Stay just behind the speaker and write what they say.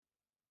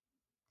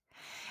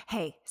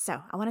Hey,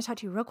 so I want to talk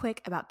to you real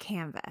quick about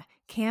Canva.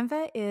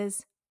 Canva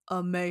is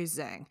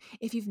amazing.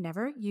 If you've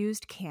never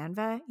used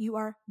Canva, you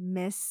are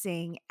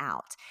missing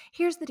out.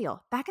 Here's the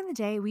deal. Back in the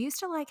day, we used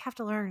to have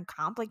to learn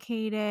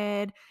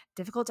complicated,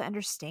 difficult to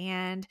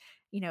understand,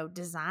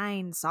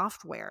 design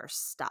software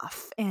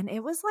stuff. And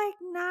it was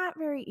not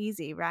very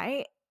easy,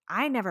 right?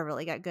 I never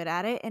really got good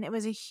at it. And it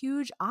was a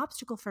huge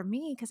obstacle for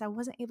me because I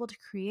wasn't able to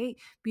create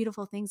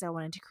beautiful things I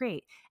wanted to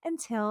create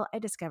until I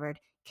discovered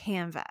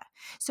Canva.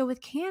 So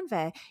with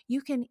Canva,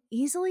 you can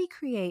easily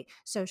create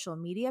social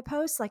media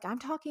posts. I'm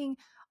talking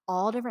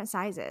all different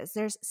sizes.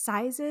 There's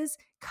sizes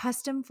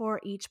custom for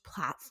each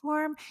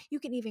platform. You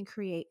can even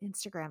create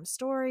Instagram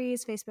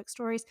stories, Facebook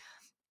stories,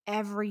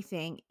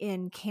 everything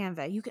in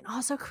Canva. You can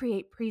also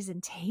create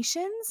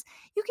presentations.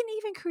 You can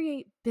even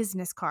create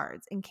business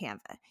cards in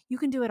Canva. You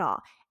can do it all.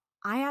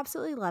 I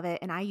absolutely love it,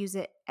 and I use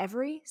it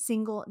every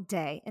single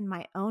day in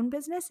my own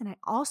business, and I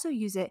also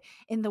use it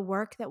in the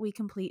work that we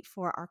complete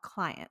for our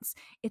clients.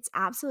 It's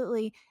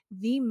absolutely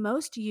the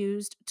most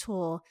used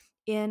tool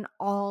in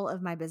all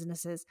of my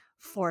businesses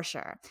for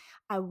sure.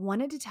 I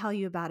wanted to tell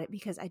you about it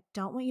because I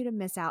don't want you to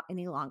miss out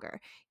any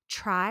longer.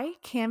 Try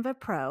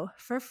Canva Pro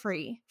for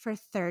free for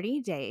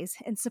 30 days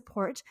and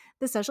support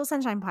the Social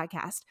Sunshine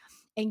Podcast,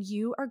 and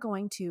you are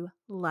going to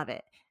love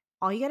it.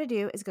 All you got to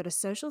do is go to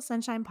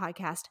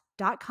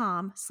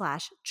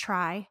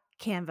socialsunshine.com/try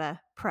Canva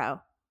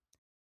Pro.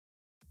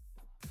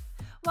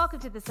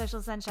 Welcome to the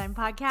Social Sunshine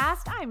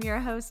Podcast. I'm your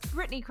host,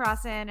 Brittany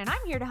Crossan, and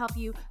I'm here to help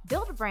you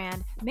build a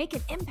brand, make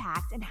an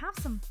impact, and have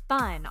some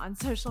fun on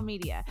social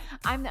media.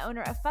 I'm the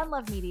owner of Fun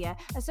Love Media,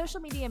 a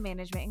social media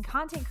management and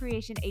content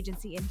creation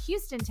agency in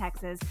Houston,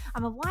 Texas.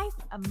 I'm a wife,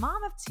 a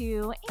mom of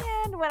two,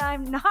 and when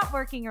I'm not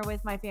working or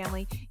with my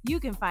family, you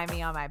can find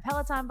me on my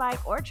Peloton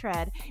bike or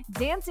tread,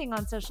 dancing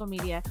on social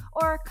media,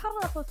 or cuddle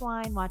up with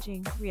wine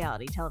watching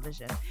reality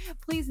television.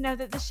 Please know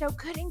that the show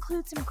could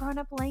include some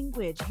grown-up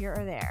language here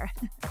or there.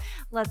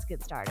 Let's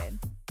get started.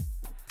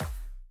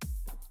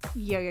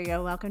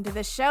 Yo, welcome to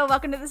the show.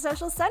 Welcome to the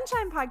Social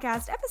Sunshine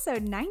Podcast,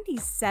 episode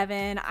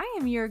 97. I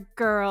am your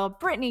girl,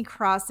 Brittany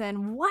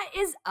Crossan. What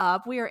is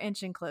up? We are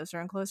inching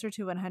closer and closer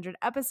to 100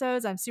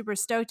 episodes. I'm super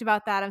stoked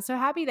about that. I'm so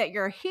happy that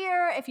you're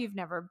here. If you've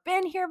never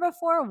been here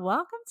before,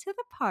 welcome to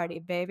the party,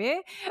 baby.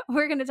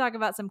 We're going to talk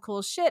about some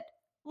cool shit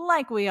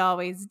like we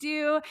always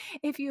do.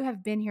 If you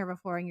have been here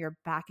before and you're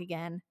back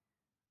again,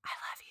 I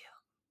love you.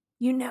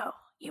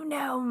 You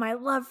know, my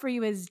love for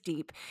you is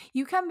deep.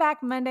 You come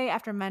back Monday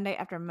after Monday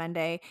after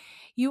Monday.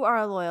 You are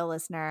a loyal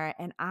listener,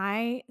 and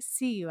I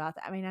see you out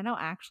there. I mean, I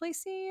don't actually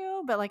see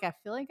you, but I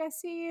feel like I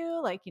see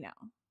you.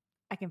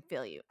 I can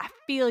feel you. I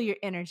feel your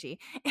energy,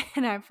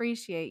 and I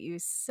appreciate you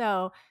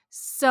so,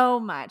 so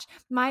much.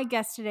 My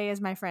guest today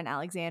is my friend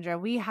Alexandra.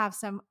 We have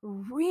some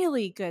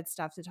really good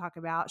stuff to talk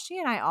about. She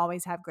and I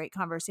always have great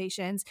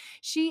conversations.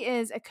 She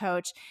is a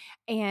coach,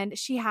 and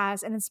she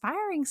has an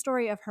inspiring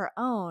story of her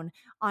own.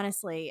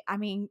 Honestly, I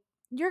mean,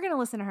 you're going to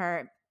listen to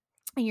her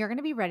and you're going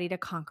to be ready to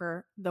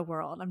conquer the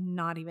world. I'm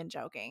not even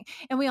joking.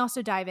 And we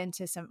also dive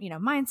into some,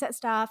 mindset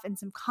stuff and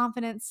some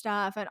confidence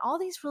stuff and all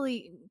these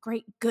really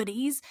great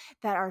goodies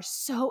that are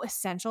so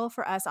essential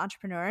for us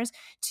entrepreneurs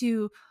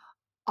to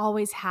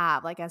always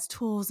have as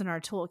tools in our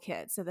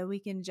toolkit so that we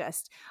can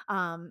just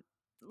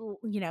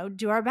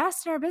do our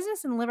best in our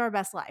business and live our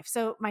best life.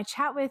 So my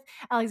chat with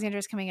Alexandra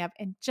is coming up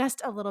in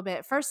just a little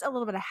bit. First, a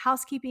little bit of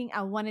housekeeping.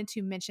 I wanted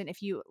to mention,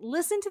 if you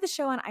listen to the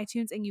show on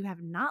iTunes and you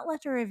have not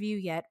left a review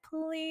yet,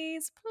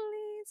 please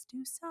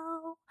do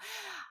so.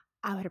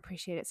 I would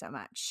appreciate it so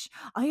much.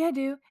 All you gotta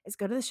do is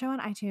go to the show on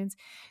iTunes,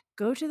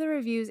 go to the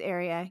reviews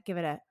area, give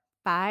it a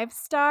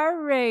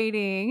 5-star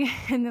rating,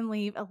 and then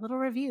leave a little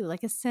review,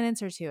 like a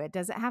sentence or two. It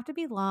doesn't have to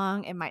be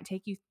long. It might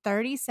take you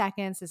 30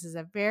 seconds. This is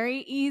a very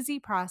easy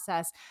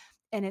process,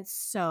 and it's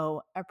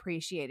so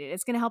appreciated.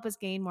 It's going to help us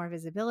gain more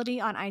visibility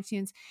on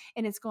iTunes,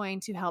 and it's going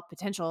to help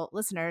potential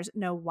listeners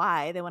know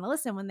why they want to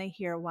listen when they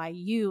hear why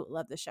you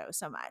love the show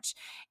so much.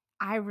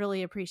 I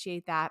really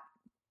appreciate that.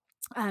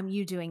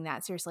 You doing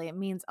that. Seriously, it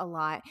means a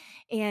lot.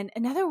 And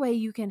another way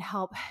you can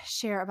help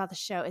share about the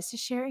show is to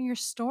share in your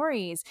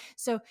stories.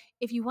 So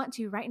if you want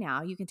to right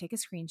now, you can take a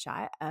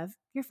screenshot of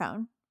your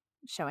phone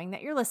showing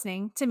that you're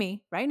listening to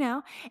me right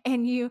now,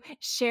 and you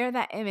share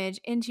that image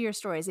into your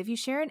stories. If you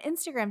share in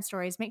Instagram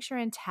stories, make sure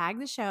and tag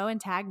the show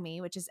and tag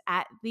me, which is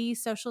at the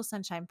Social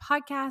Sunshine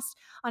Podcast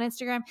on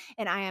Instagram.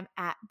 And I am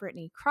at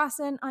Brittany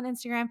Crossan on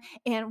Instagram,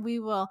 and we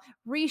will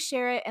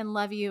reshare it and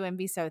love you and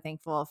be so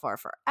thankful for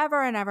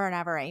forever and ever and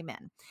ever.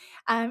 Amen.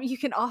 You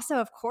can also,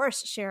 of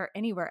course, share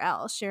anywhere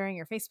else, sharing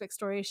your Facebook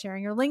stories,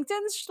 sharing your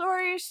LinkedIn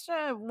stories,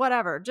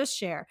 whatever, just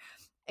share.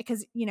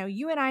 Because,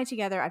 you and I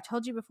together, I've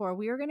told you before,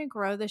 we are going to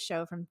grow the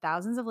show from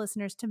thousands of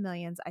listeners to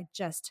millions. I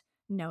just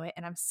know it.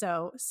 And I'm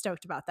so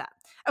stoked about that.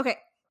 Okay.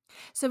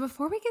 So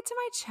before we get to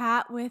my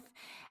chat with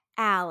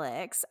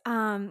Alex,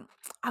 I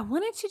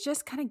wanted to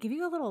just kind of give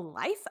you a little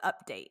life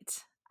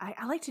update.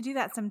 I like to do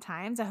that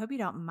sometimes. I hope you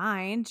don't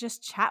mind.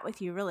 Just chat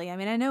with you, really. I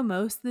mean, I know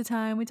most of the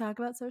time we talk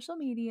about social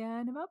media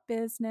and about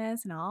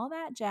business and all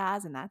that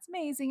jazz, and that's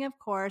amazing, of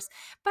course.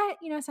 But,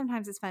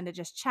 sometimes it's fun to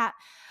just chat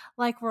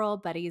like we're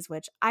old buddies,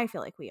 which I feel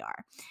like we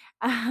are.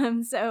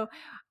 So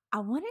I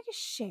wanted to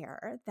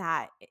share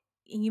that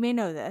you may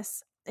know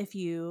this if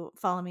you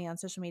follow me on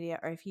social media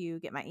or if you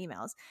get my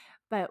emails,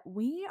 but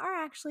we are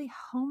actually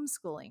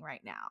homeschooling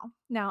right now.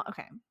 Now,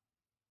 okay,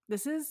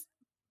 this is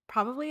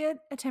probably a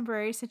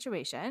temporary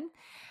situation,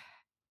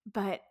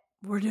 but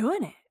we're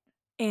doing it.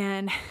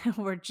 And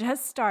we're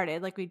just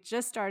started, like we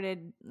just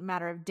started a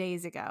matter of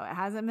days ago. It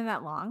hasn't been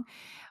that long.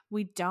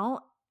 We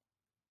don't,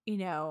 you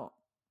know,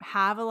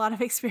 have a lot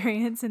of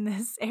experience in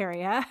this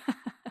area,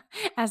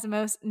 as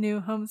most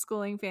new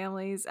homeschooling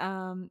families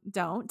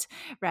don't,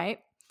 right?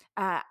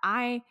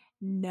 I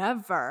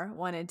never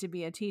wanted to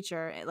be a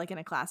teacher, like in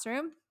a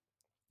classroom,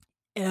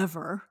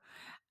 ever.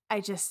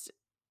 I just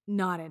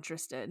not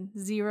interested,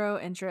 zero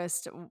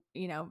interest,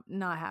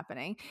 not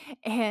happening.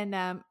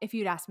 And if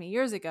you'd asked me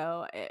years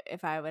ago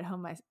if I would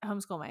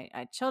homeschool my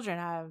children,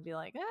 I would be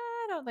like,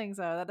 I don't think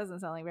so. That doesn't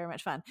sound like very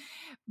much fun.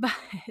 But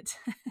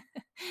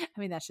I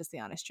mean, that's just the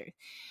honest truth.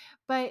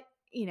 But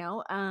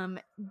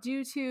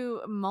due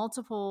to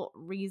multiple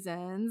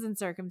reasons and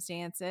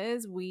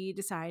circumstances, we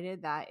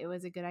decided that it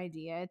was a good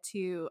idea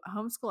to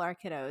homeschool our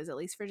kiddos, at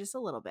least for just a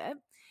little bit,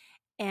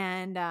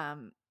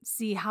 and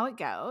see how it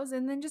goes,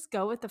 and then just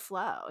go with the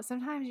flow.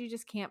 Sometimes you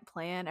just can't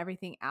plan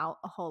everything out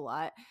a whole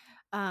lot.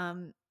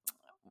 Um,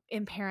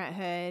 in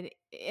parenthood,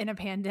 in a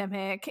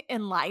pandemic,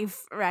 in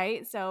life,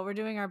 right? So we're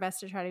doing our best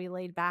to try to be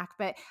laid back.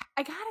 But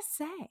I gotta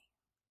say,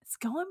 it's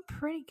going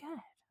pretty good.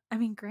 I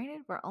mean,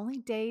 granted, we're only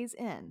days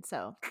in,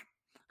 so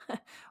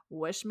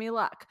wish me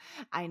luck.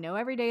 I know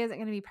every day isn't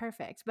going to be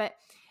perfect, but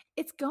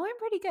it's going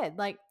pretty good.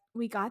 Like,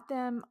 we got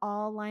them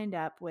all lined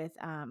up with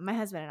my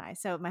husband and I.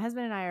 So my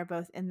husband and I are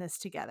both in this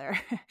together.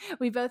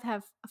 We both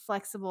have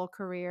flexible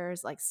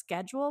careers, like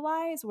schedule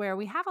wise, where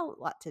we have a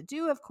lot to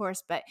do, of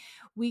course, but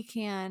we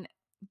can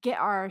get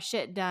our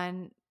shit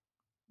done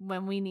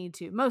when we need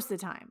to most of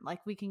the time.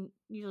 Like, we can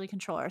usually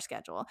control our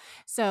schedule.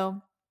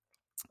 So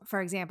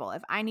for example,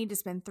 if I need to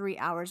spend 3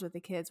 hours with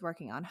the kids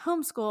working on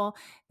homeschool,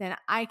 then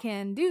I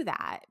can do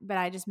that. But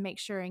I just make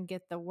sure and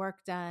get the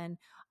work done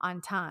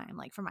on time.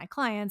 Like for my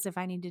clients, if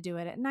I need to do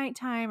it at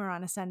nighttime or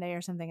on a Sunday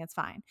or something, it's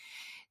fine.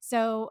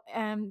 So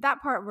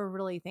that part we're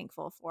really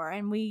thankful for.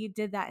 And we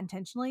did that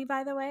intentionally,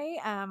 by the way.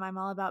 I'm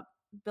all about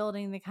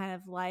building the kind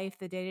of life,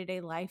 the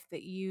day-to-day life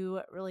that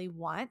you really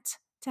want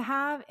to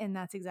have. And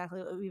that's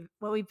exactly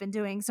what we've been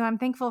doing. So I'm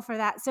thankful for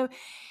that. So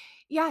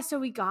yeah, so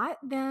we got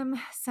them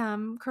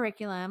some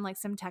curriculum, like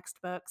some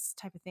textbooks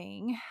type of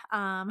thing.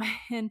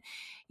 And,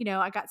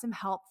 I got some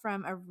help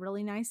from a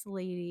really nice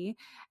lady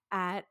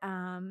at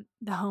the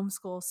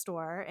homeschool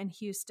store in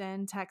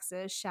Houston,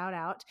 Texas. Shout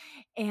out.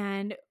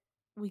 And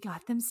we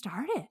got them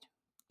started.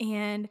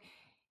 And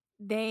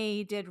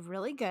they did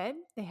really good.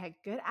 They had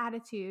good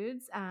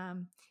attitudes.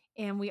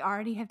 And we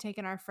already have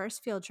taken our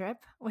first field trip,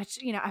 which,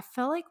 I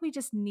feel like we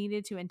just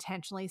needed to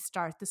intentionally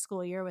start the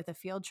school year with a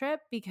field trip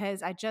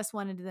because I just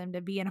wanted them to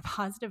be in a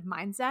positive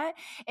mindset.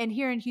 And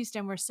here in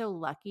Houston, we're so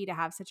lucky to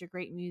have such a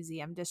great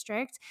museum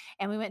district.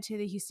 And we went to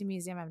the Houston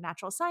Museum of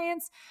Natural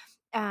Science.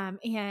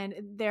 And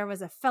there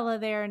was a fella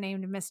there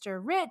named Mr.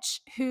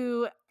 Rich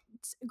who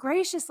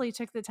graciously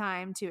took the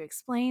time to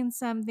explain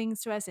some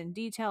things to us in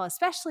detail,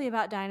 especially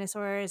about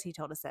dinosaurs. He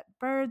told us that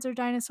birds are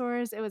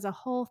dinosaurs. It was a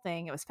whole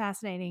thing. It was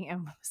fascinating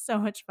and so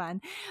much fun,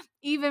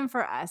 even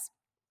for us.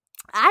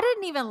 I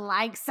didn't even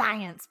like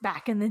science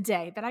back in the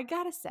day, but I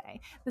gotta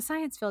say, the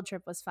science field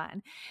trip was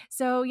fun.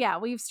 So yeah,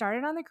 we've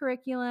started on the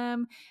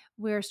curriculum.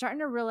 We're starting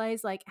to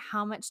realize like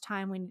how much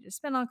time we need to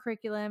spend on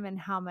curriculum and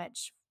how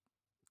much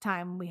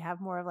time we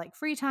have more of like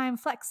free time,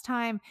 flex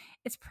time.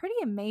 It's pretty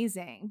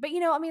amazing. But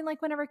I mean,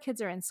 like whenever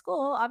kids are in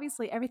school,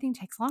 obviously everything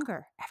takes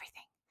longer,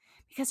 everything,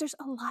 because there's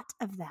a lot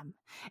of them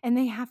and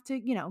they have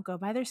to, go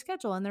by their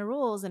schedule and their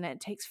rules. And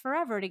it takes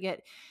forever to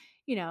get,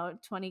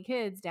 20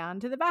 kids down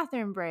to the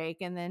bathroom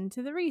break and then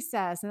to the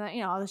recess and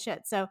then, all the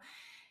shit. So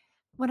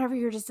whenever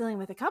you're just dealing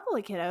with a couple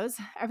of kiddos,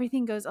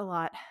 everything goes a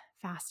lot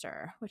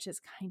faster, which is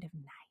kind of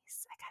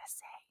nice, I gotta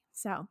say.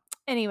 So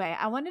anyway,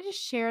 I wanted to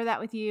share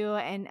that with you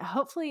and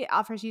hopefully it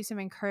offers you some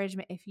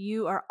encouragement if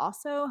you are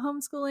also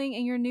homeschooling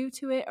and you're new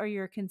to it or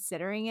you're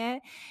considering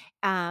it.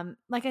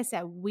 Like I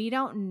said, we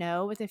don't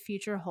know what the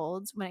future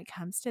holds when it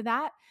comes to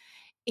that.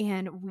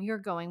 And we are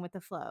going with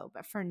the flow.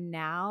 But for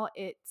now,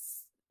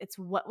 it's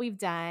what we've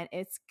done.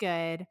 It's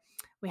good.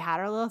 We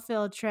had our little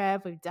field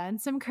trip. We've done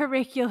some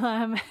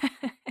curriculum.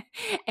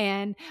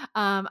 And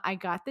I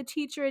got the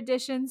teacher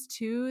additions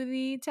to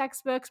the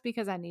textbooks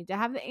because I need to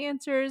have the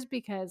answers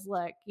because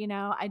look,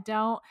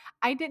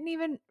 I didn't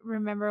even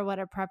remember what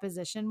a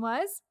preposition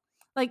was.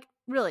 Like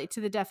really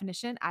to the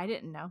definition, I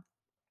didn't know.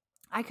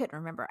 I couldn't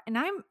remember. And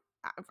I'm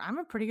I'm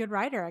a pretty good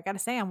writer. I got to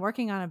say, I'm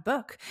working on a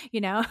book,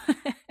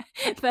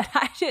 but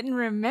I didn't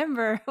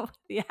remember what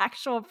the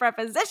actual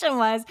preposition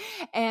was.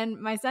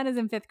 And my son is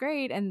in 5th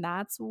grade, and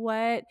that's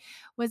what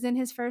was in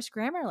his first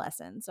grammar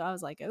lesson. So I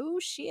was like, oh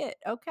shit.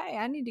 Okay.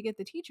 I need to get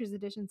the teacher's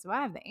edition so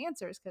I have the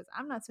answers, because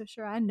I'm not so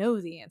sure I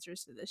know the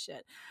answers to this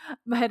shit.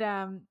 But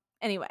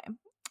anyway,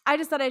 I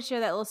just thought I'd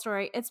share that little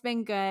story. It's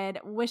been good.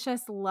 Wish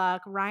us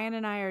luck. Ryan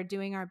and I are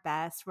doing our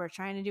best. We're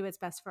trying to do what's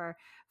best for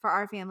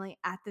our family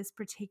at this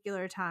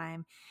particular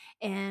time.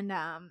 And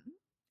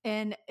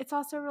it's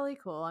also really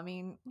cool. I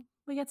mean,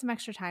 we get some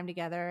extra time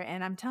together,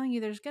 and I'm telling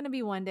you, there's going to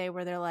be one day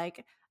where they're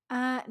like,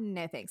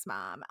 no thanks,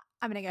 mom.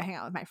 I'm going to go hang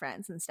out with my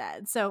friends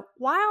instead. So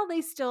while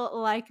they still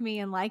like me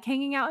and like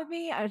hanging out with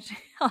me,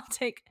 I'll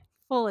take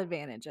full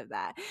advantage of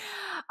that.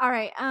 All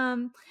right.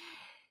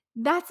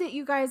 That's it,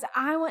 you guys.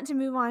 I want to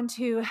move on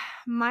to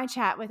my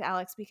chat with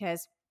Alex,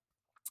 because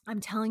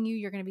I'm telling you,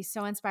 you're going to be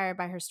so inspired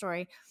by her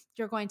story.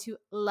 You're going to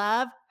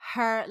love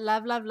her,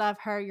 love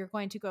her. You're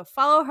going to go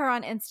follow her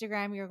on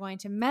Instagram. You're going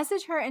to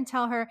message her and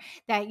tell her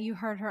that you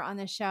heard her on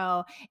the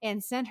show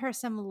and send her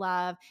some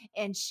love.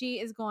 And she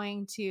is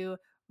going to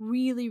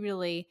really,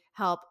 really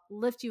help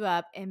lift you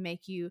up and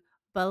make you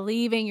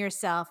believe in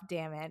yourself.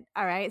 Damn it.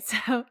 All right.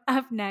 So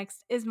up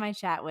next is my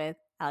chat with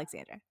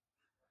Alexandra.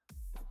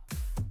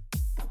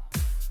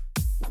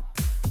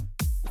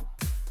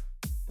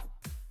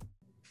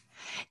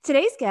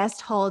 Today's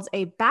guest holds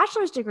a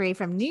bachelor's degree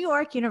from New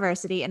York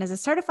University and is a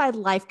certified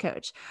life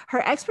coach.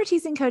 Her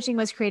expertise in coaching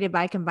was created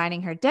by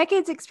combining her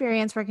decades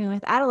experience working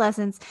with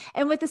adolescents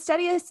and with the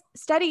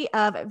study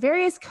of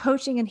various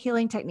coaching and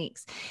healing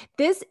techniques.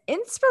 This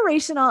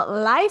inspirational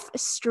life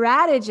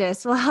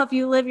strategist will help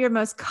you live your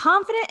most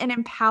confident and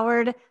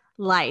empowered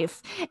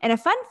life. And a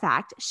fun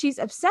fact, she's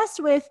obsessed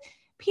with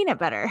peanut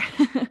butter.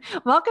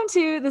 Welcome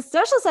to the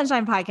Social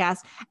Sunshine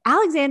Podcast,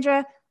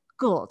 Alexandra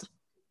Gould.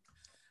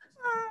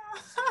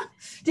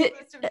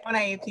 When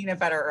I ate peanut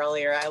butter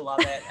earlier, I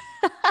love it.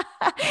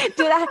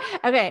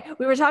 Okay,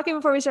 we were talking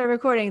before we started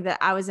recording that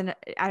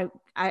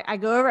I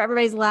go over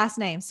everybody's last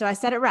name, so I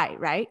said it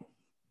right?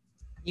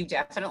 You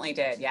definitely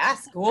did.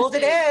 Yes, Gould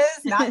it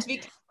is, not to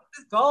be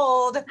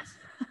gold.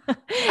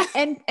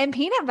 and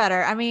peanut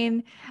butter. I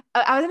mean,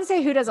 I was going to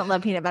say, who doesn't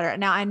love peanut butter?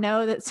 Now I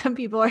know that some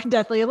people are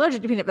definitely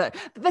allergic to peanut butter,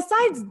 but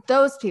besides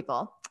those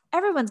people,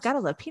 everyone's got to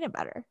love peanut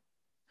butter.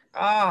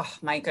 Oh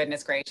my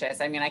goodness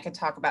gracious. I mean, I could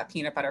talk about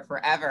peanut butter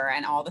forever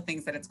and all the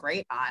things that it's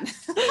great on.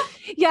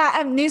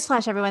 Yeah.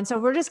 Newsflash, everyone. So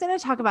we're just going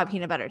to talk about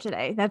peanut butter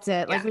today. That's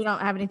it. Like, we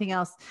don't have anything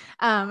else.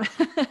 Well,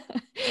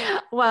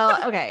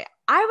 okay.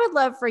 I would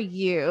love for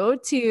you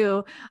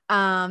to,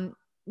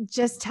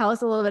 just tell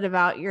us a little bit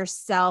about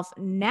yourself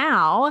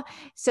now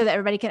so that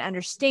everybody can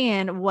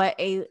understand what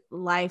a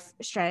life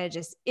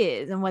strategist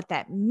is and what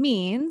that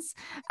means.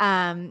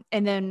 And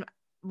then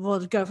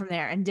we'll go from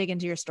there and dig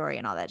into your story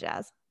and all that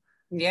jazz.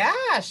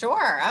 Yeah,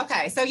 sure.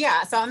 Okay. So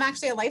I'm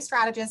actually a life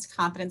strategist,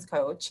 confidence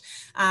coach.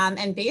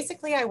 And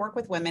basically I work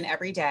with women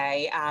every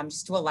day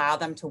just to allow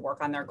them to work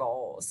on their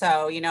goals.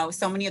 So,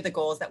 so many of the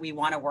goals that we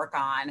want to work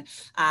on,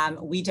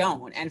 we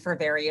don't, and for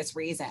various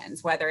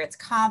reasons, whether it's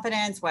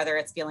confidence, whether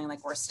it's feeling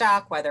like we're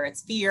stuck, whether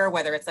it's fear,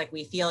 whether it's like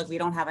we feel like we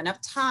don't have enough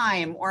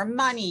time or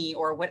money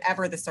or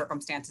whatever the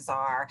circumstances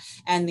are,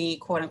 and the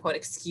quote unquote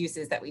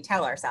excuses that we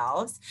tell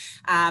ourselves.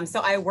 So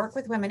I work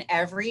with women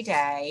every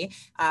day,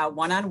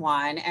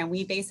 one-on-one, and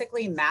we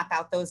basically map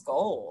out those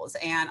goals.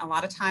 And a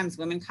lot of times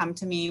women come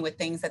to me with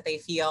things that they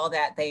feel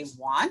that they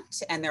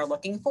want and they're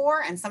looking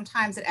for. And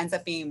sometimes it ends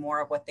up being more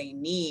of what they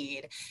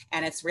need.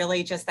 And it's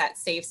really just that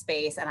safe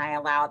space. And I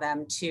allow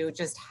them to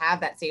just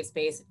have that safe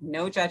space,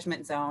 no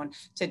judgment zone,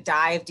 to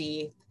dive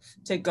deep,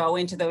 to go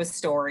into those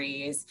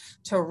stories,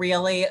 to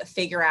really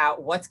figure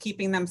out what's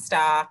keeping them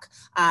stuck,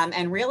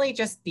 and really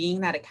just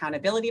being that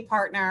accountability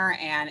partner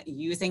and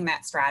using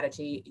that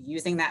strategy,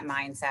 using that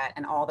mindset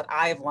and all that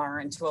I've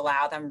learned to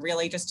allow them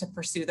really just to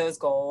pursue those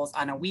goals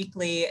on a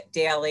weekly,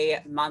 daily,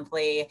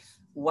 monthly,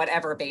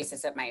 whatever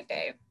basis it might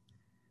be.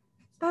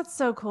 That's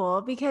so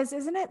cool, because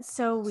isn't it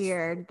so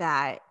weird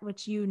that,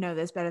 which you know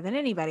this better than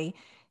anybody,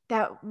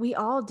 that we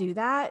all do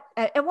that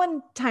at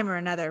one time or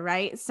another,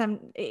 right?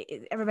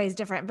 Everybody's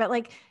different, but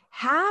like,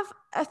 have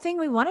a thing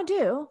we want to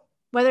do,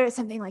 whether it's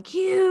something like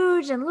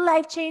huge and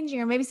life-changing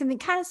or maybe something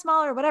kind of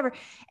smaller or whatever.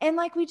 And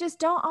like, we just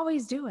don't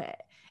always do it.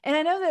 And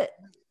I know that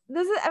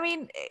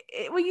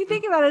when you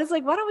think about it, it's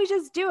like, why don't we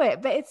just do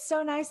it? But it's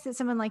so nice that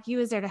someone like you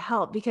is there to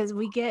help, because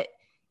we get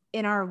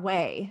in our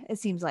way, it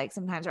seems like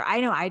sometimes, or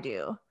I know I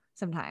do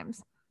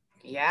sometimes.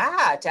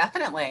 Yeah,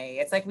 definitely.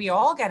 It's like we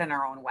all get in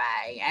our own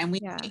way, and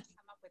we come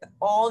up with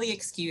all the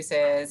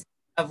excuses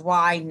of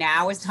why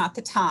now is not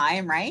the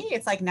time, right?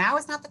 It's like, now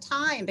is not the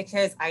time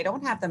because I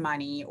don't have the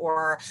money,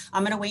 or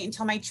I'm going to wait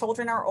until my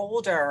children are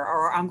older,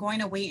 or I'm going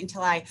to wait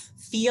until I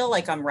feel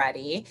like I'm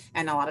ready.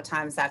 And a lot of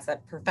times that's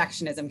that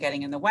perfectionism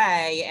getting in the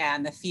way,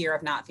 and the fear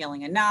of not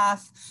feeling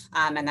enough,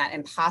 and that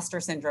imposter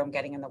syndrome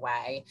getting in the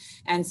way.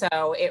 And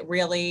so it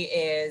really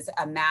is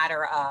a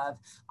matter of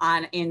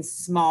in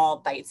small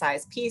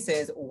bite-sized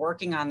pieces,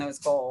 working on those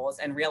goals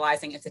and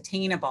realizing it's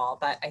attainable.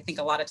 But I think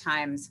a lot of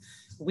times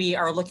we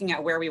are looking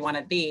at where we want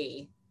to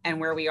be and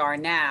where we are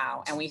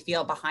now, and we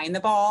feel behind the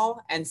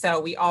ball. And so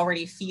we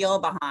already feel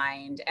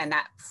behind, and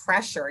that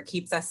pressure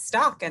keeps us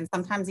stuck and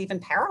sometimes even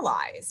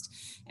paralyzed.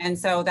 And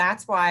so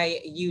that's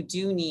why you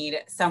do need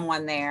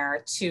someone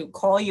there to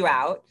call you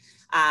out,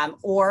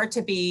 or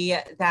to be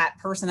that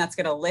person that's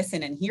going to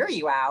listen and hear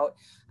you out,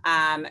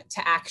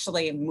 to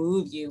actually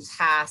move you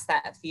past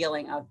that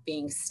feeling of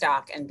being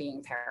stuck and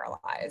being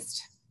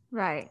paralyzed.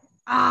 Right.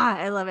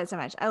 I love it so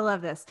much. I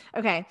love this.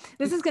 Okay.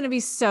 This is going to be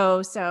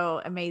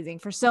so amazing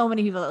for so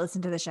many people that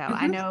listen to the show.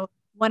 I know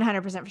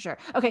 100% for sure.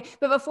 Okay.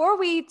 But before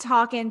we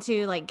talk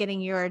into like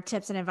getting your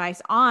tips and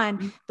advice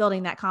on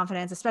building that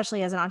confidence,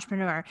 especially as an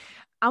entrepreneur,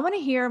 I want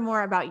to hear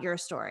more about your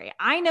story.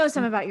 I know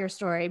some about your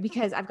story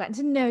because I've gotten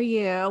to know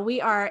you. We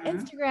are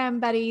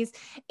Instagram buddies,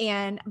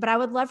 but I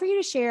would love for you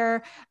to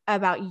share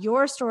about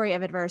your story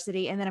of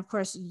adversity. And then of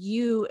course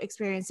you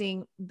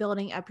experiencing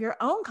building up your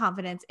own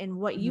confidence in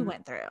what you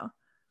went through.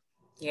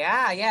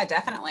 Yeah,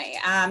 definitely.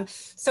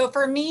 So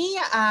for me,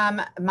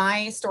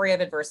 my story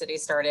of adversity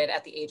started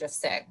at the age of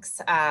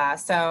 6.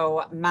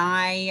 So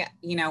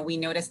we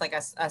noticed like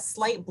a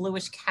slight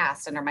bluish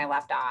cast under my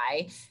left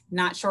eye,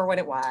 not sure what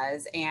it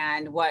was.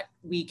 And what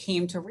we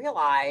came to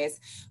realize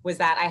was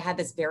that I had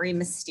this very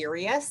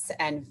mysterious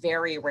and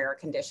very rare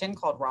condition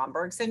called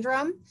Romberg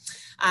syndrome.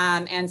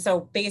 And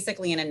so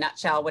basically in a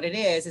nutshell, what it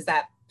is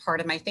that part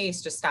of my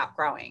face just stopped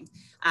growing.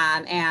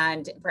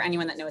 And for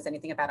anyone that knows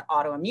anything about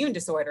autoimmune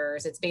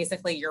disorders, it's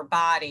basically your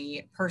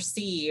body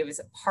perceives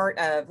part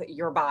of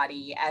your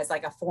body as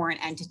like a foreign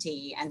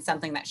entity and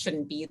something that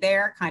shouldn't be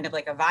there, kind of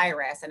like a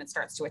virus, and it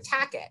starts to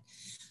attack it.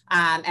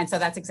 And so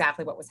that's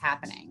exactly what was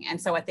happening.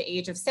 And so at the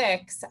age of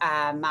 6,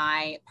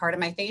 my part of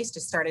my face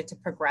just started to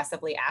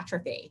progressively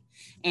atrophy.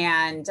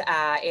 And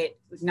it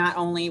not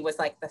only was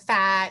like the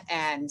fat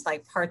and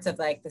like parts of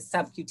like the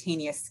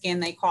subcutaneous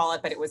skin, they call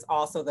it, but it was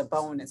also the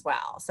bone as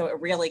well. So it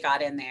really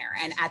got in there.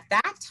 And at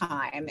that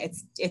time,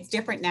 it's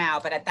different now,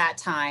 but at that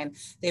time,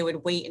 they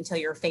would wait until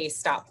your face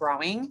stopped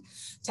growing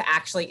to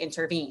actually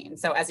intervene.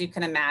 So as you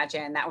can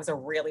imagine, that was a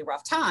really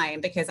rough time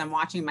because I'm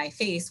watching my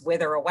face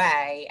wither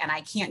away and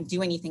I can't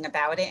do anything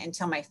about it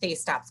until my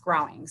face stops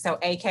growing. So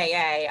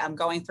AKA I'm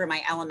going through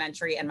my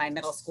elementary and my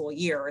middle school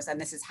years and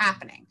this is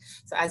happening.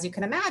 So as you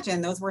can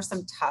imagine, those were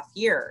some tough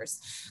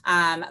years.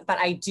 But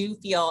I do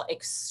feel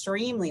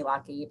extremely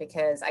lucky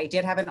because I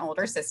did have an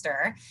older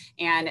sister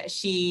and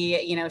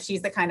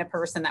she's the kind of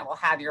person that will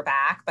have your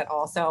back, but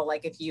also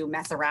like if you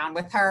mess around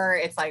with her,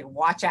 it's like,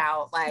 watch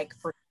out, like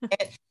for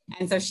it.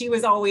 And so she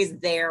was always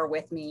there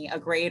with me, a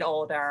grade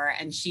older,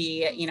 and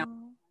she,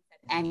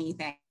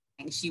 anything.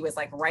 She was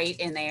like right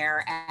in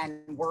there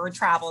and word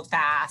traveled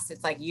fast.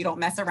 It's like, you don't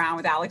mess around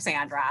with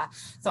Alexandra.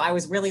 So I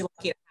was really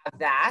lucky to have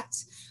that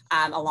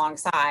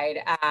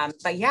alongside.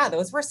 But yeah,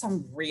 those were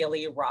some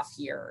really rough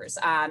years.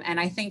 And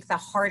I think the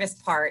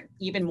hardest part,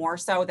 even more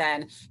so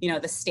than,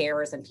 the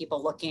stares and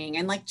people looking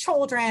and like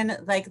children,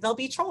 like they'll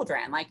be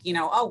children, like,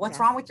 oh, what's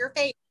wrong with your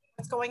face?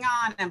 What's going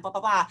on and blah,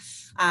 blah,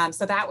 blah.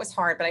 So that was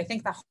hard. But I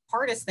think the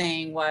hardest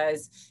thing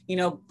was,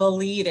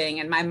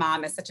 believing. And my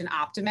mom is such an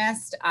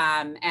optimist.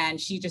 And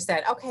she just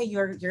said, okay,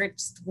 you're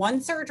just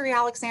one surgery,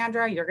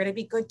 Alexandra, you're going to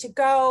be good to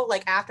go.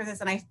 Like after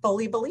this. And I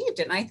fully believed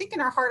it. And I think in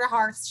her heart of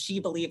hearts, she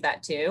believed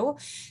that too.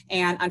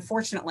 And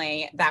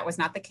unfortunately, that was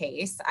not the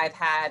case. I've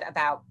had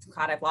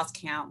I've lost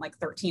count, like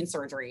 13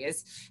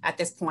 surgeries at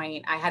this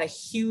point. I had a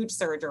huge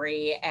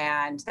surgery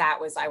and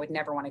I would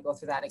never want to go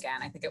through that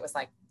again. I think it was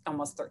like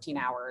almost 13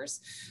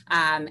 hours.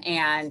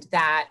 And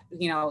that,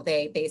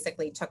 they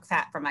basically took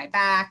fat from my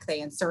back, they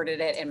inserted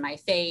it in my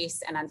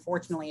face, and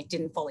unfortunately it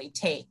didn't fully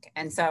take.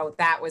 And so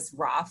that was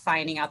rough,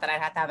 finding out that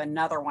I'd have to have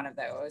another one of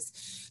those.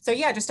 So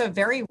yeah, just a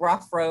very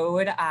rough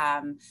road.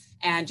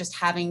 And just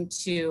having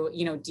to,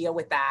 deal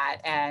with that.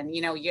 And,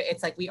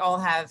 it's like we all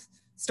have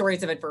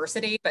stories of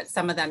adversity, but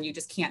some of them you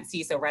just can't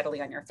see so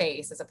readily on your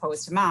face as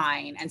opposed to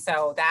mine. And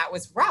so that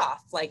was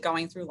rough, like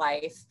going through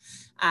life.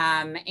 So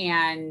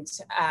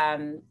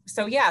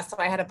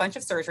I had a bunch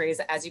of surgeries.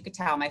 As you could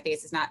tell, my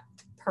face is not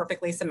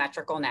perfectly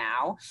symmetrical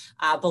now.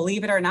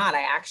 Believe it or not,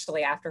 I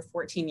actually, after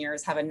 14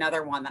 years, have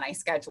another one that I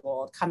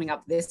scheduled coming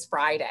up this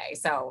Friday.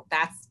 So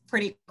that's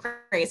pretty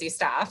crazy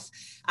stuff.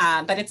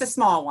 But it's a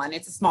small one.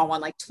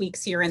 Like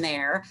tweaks here and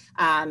there.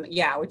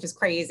 Which is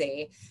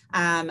crazy.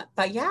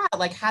 But yeah,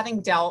 like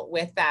having dealt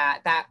with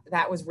that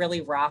was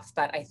really rough.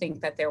 But I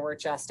think that there were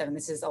and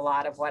this is a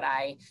lot of what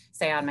I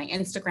say on my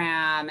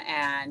Instagram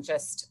and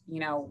just,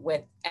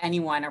 with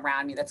anyone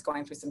around me that's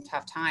going through some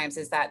tough times,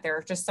 is that there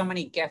are just so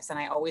many gifts. And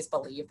I always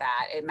believe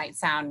that. It might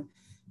sound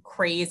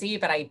crazy,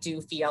 but I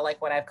do feel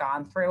like what I've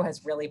gone through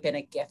has really been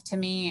a gift to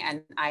me.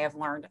 And I have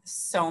learned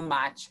so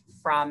much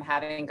from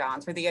having gone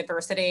through the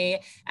adversity.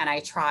 And I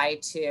try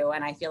to,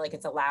 and I feel like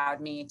it's allowed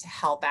me to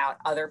help out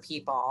other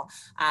people.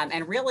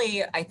 And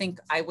really, I think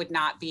I would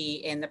not be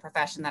in the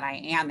profession that I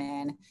am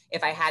in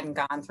if I hadn't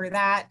gone through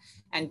that,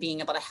 and being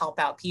able to help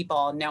out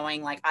people,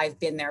 knowing like I've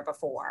been there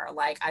before,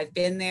 like I've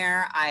been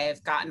there,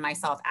 I've gotten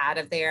myself out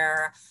of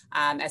there,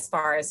 as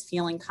far as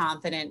feeling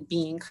confident,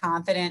 being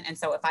confident. And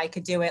so if I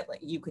could do it, like,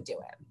 you could do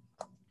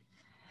it.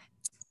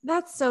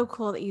 That's so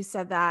cool that you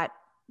said that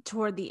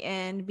toward the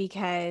end,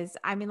 because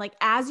I mean, like,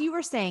 as you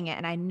were saying it,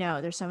 and I know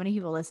there's so many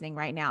people listening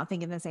right now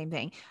thinking the same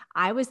thing.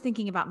 I was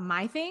thinking about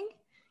my thing.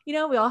 We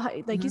all,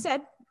 like you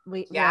said,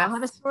 we all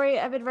have a story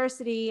of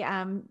adversity,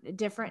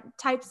 different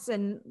types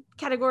and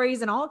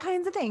categories and all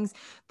kinds of things.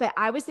 But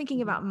I was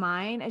thinking about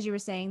mine as you were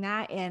saying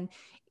that, and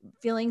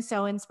feeling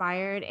so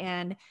inspired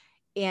and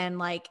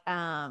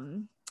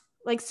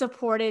like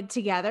supported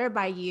together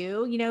by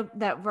you,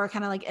 that we're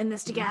kind of like in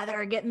this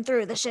together, getting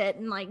through the shit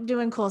and like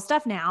doing cool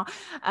stuff now.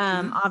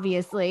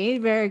 Obviously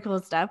very cool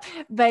stuff,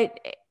 but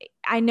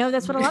I know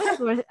that's what a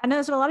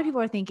lot of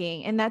people are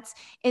thinking. And that's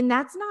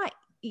not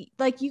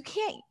like, you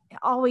can't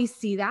always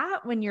see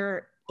that when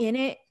you're in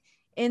it,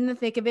 in the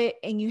thick of it,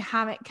 and you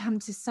haven't come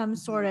to some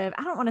sort of,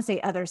 I don't want to say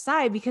other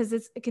side because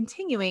it's a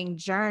continuing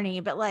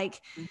journey, but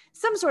like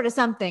some sort of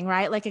something,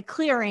 right? Like a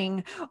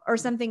clearing or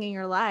something in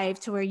your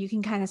life to where you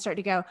can kind of start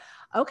to go,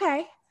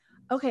 okay,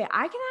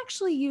 I can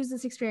actually use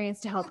this experience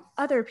to help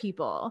other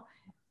people.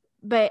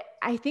 But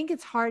I think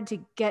it's hard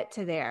to get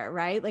to there,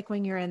 right? Like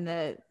when you're in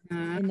the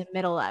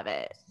middle of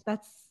it.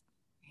 That's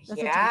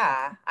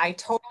yeah, I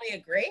totally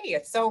agree.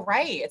 It's so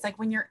right. It's like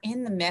when you're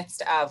in the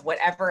midst of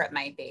whatever it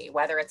might be,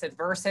 whether it's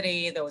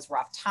adversity, those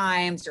rough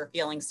times, you're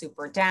feeling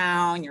super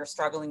down, you're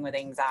struggling with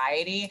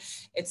anxiety.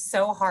 It's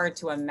so hard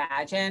to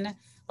imagine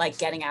like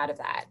getting out of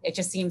that. It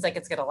just seems like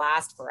it's going to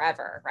last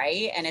forever.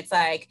 Right. And it's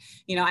like,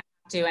 I have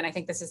to, and I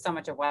think this is so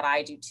much of what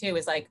I do too,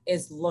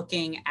 is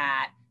looking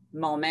at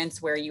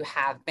moments where you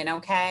have been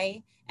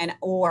okay, and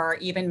or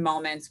even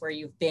moments where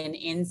you've been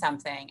in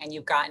something and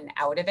you've gotten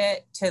out of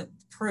it, to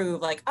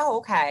prove like, oh,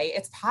 okay,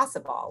 it's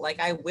possible. Like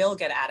I will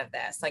get out of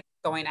this, like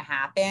it's going to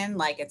happen,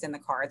 like it's in the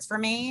cards for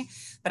me.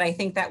 But I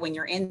think that when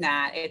you're in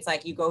that, it's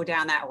like you go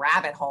down that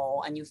rabbit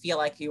hole and you feel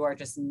like you are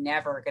just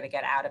never going to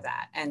get out of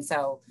that. And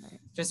so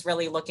just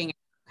really looking at,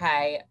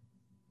 okay,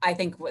 I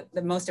think what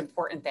the most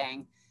important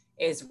thing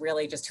is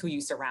really just who you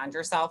surround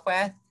yourself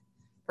with.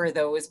 For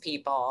those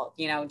people,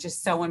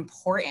 just so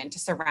important to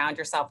surround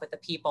yourself with the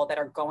people that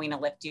are going to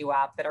lift you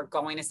up, that are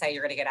going to say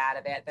you're going to get out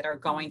of it, that are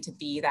going to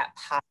be that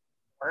positive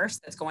force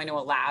that's going to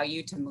allow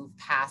you to move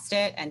past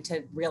it and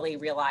to really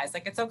realize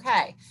like, it's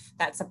okay.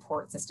 That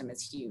support system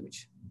is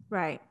huge.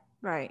 Right.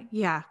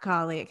 Yeah.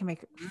 Golly, it can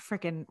make a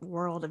freaking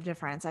world of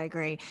difference. I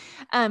agree.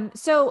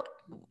 So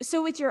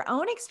with your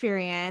own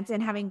experience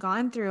and having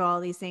gone through all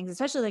these things,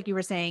 especially like you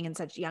were saying in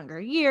such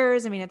younger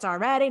years, I mean, it's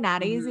already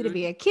not easy to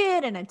be a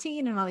kid and a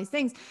teen and all these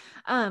things.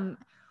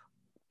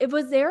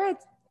 Was there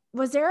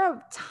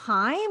a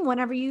time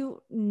whenever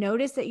you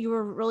noticed that you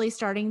were really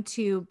starting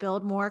to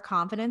build more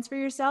confidence for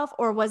yourself,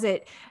 or was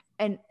it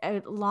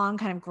a long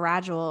kind of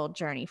gradual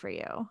journey for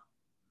you?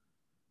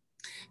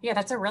 Yeah,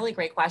 that's a really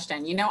great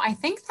question. I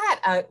think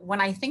that when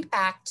I think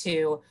back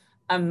to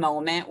a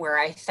moment where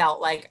I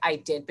felt like I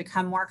did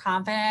become more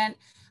confident,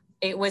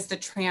 it was the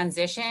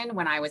transition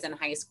when I was in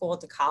high school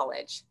to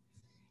college.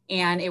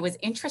 And it was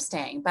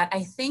interesting, but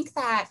I think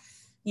that,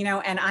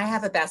 and I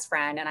have a best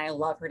friend and I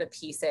love her to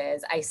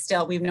pieces.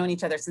 We've known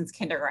each other since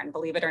kindergarten,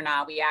 believe it or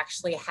not. We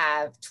actually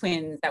have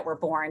twins that were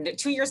born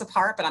 2 years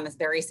apart, but on this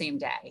very same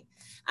day,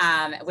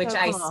 which so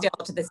cool. I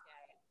still to this day,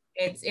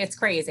 it's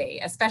crazy,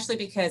 especially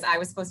because I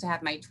was supposed to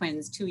have my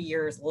twins 2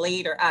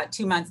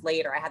 months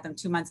later. I had them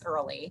 2 months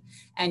early,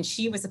 and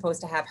she was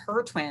supposed to have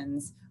her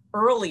twins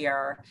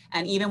earlier.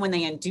 And even when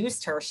they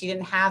induced her, she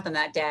didn't have them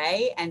that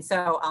day. And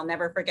so I'll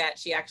never forget,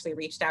 she actually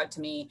reached out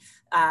to me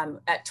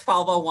at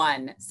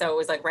 12:01. So it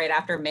was like right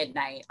after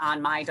midnight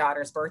on my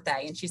daughter's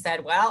birthday. And she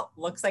said, well,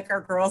 looks like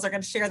our girls are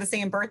going to share the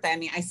same birthday. I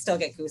mean, I still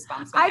get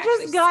goosebumps.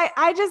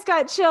 I just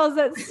got chills.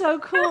 That's so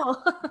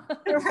cool.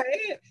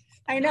 Right?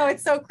 I know,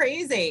 it's so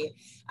crazy.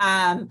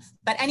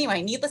 But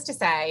anyway, needless to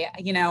say,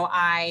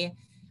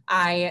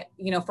 I,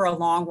 for a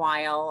long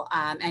while,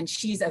 and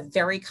she's a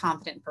very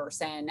confident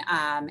person,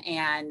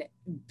 and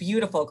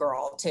beautiful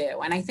girl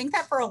too. And I think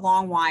that for a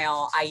long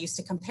while, I used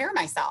to compare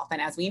myself.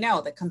 And as we know,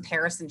 the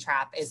comparison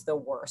trap is the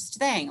worst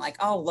thing. Like,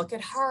 oh, look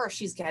at her.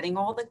 She's getting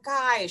all the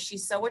guys.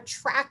 She's so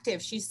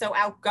attractive. She's so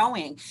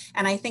outgoing.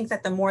 And I think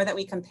that the more that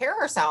we compare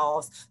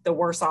ourselves, the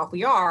worse off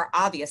we are,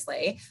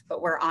 obviously, but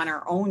we're on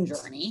our own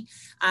journey.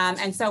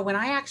 And so when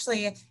I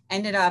actually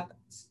ended up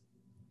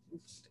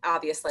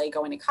obviously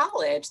going to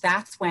college,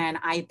 that's when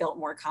I built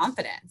more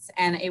confidence.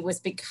 And it was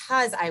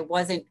because I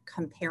wasn't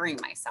comparing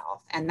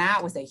myself. And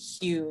that was a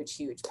huge,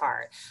 huge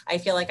part. I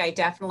feel like I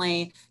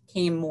definitely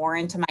came more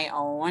into my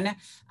own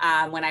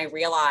when I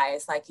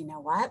realized, like, you know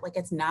what, like,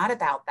 it's not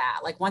about that.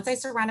 Like, once I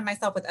surrounded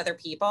myself with other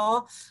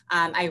people,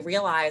 I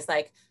realized,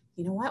 like,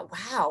 you know what?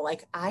 Wow.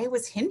 Like, I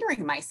was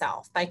hindering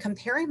myself by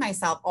comparing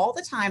myself all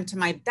the time to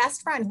my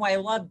best friend who I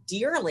love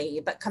dearly,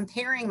 but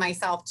comparing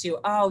myself to,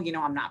 oh, you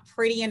know, I'm not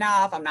pretty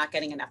enough. I'm not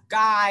getting enough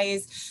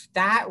guys.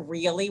 That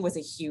really was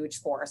a huge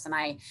force.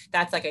 And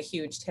that's like a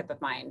huge tip of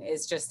mine,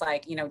 is just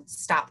like, you know,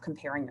 stop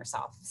comparing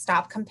yourself.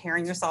 Stop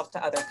comparing yourself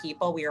to other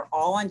people. We are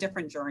all on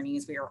different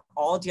journeys. We are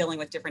all dealing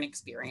with different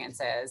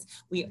experiences.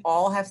 We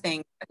all have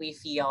things that we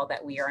feel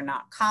that we are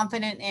not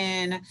confident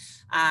in.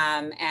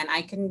 And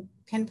I can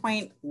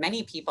pinpoint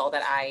many people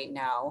that I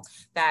know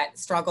that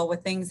struggle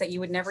with things that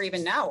you would never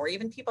even know, or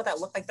even people that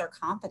look like they're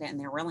confident and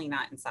they're really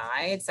not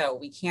inside. So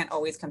we can't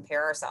always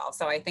compare ourselves.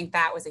 So I think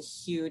that was a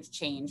huge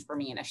change for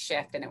me and a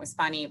shift. And it was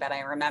funny, but I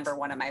remember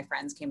one of my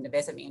friends came to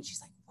visit me and she's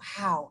like,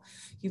 wow,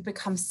 you've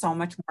become so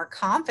much more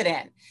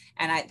confident.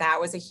 And that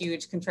was a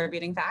huge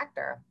contributing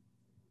factor.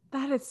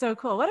 That is so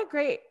cool. What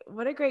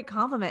a great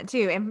compliment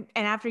too. And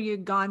after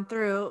you'd gone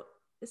through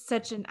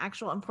such an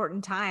actual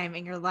important time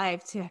in your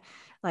life to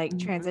like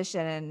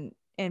transition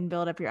and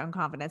build up your own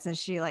confidence. And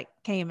she like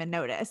came and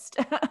noticed.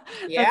 That's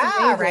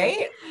Yeah, amazing.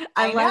 right.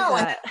 I love know.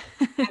 that.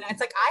 And it's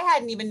like, I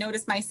hadn't even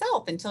noticed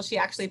myself until she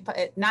actually put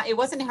it, it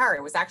wasn't her.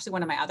 It was actually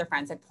one of my other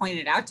friends that pointed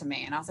it out to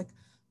me. And I was like,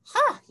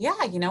 huh,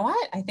 yeah, you know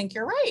what? I think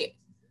you're right.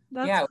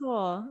 That's Yeah.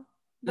 cool.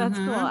 That's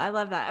cool. Mm-hmm. I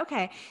love that.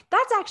 Okay.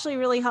 That's actually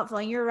really helpful.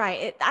 And you're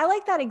right. I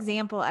like that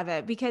example of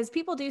it because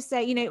people do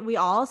say, you know, we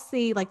all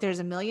see like there's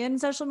a million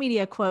social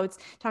media quotes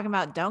talking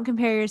about don't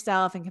compare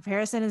yourself and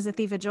comparison is a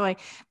thief of joy.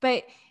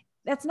 But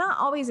that's not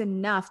always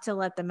enough to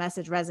let the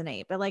message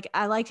resonate. But like,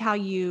 I liked how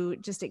you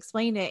just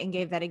explained it and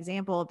gave that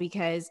example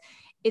because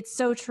it's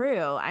so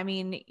true. I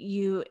mean,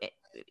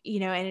 you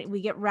know, and we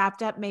get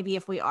wrapped up maybe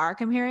if we are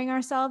comparing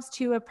ourselves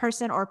to a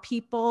person or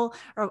people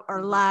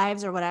or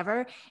lives or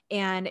whatever.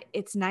 And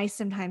it's nice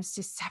sometimes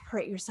to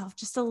separate yourself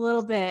just a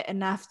little bit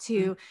enough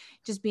to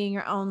just be in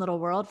your own little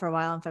world for a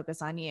while and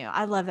focus on you.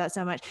 I love that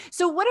so much.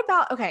 So what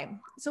about, okay,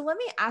 so let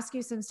me ask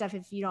you some stuff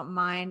if you don't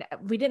mind.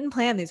 We didn't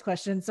plan these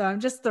questions, so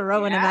I'm just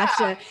throwing them at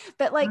you.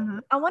 But like,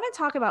 I want to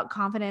talk about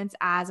confidence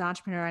as an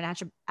entrepreneur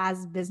and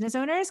as business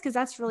owners, because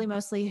that's really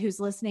mostly who's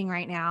listening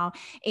right now.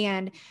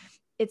 And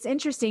it's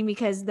interesting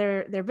because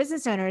they're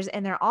business owners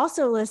and they're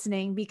also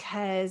listening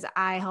because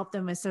I help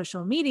them with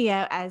social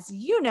media, as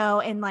you know,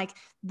 and like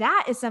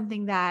that is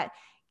something that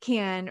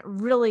can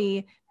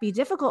really be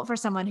difficult for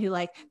someone who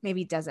like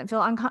maybe doesn't feel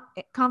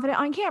confident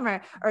on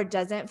camera or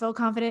doesn't feel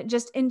confident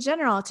just in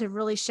general to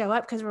really show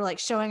up because we're like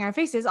showing our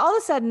faces. All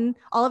of a sudden,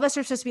 all of us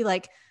are supposed to be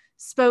like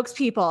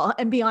spokespeople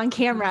and be on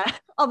camera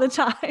all the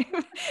time.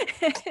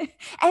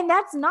 And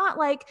that's not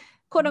like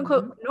quote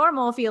unquote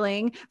normal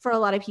feeling for a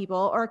lot of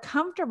people or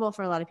comfortable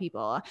for a lot of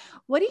people.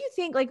 What do you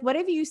think? Like, what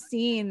have you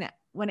seen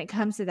when it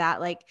comes to that?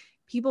 Like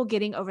people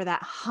getting over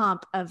that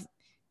hump of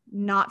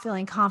not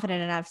feeling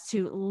confident enough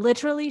to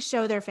literally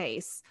show their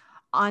face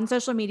on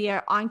social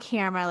media, on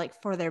camera, like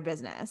for their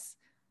business.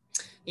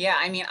 Yeah,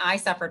 I mean, I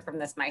suffered from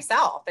this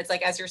myself. It's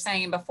like, as you're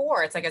saying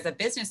before, it's like as a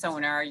business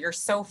owner, you're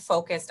so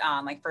focused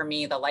on, like for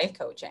me, the life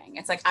coaching.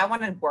 It's like, I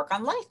want to work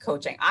on life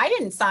coaching. I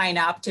didn't sign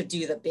up to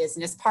do the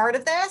business part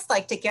of this,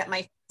 like to get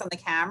my face on the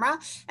camera.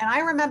 And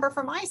I remember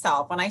for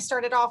myself, when I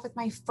started off with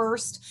my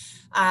first,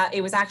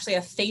 it was actually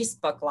a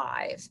Facebook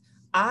Live.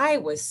 I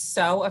was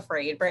so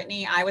afraid,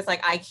 Brittany. I was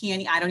like, I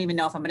don't even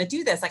know if I'm going to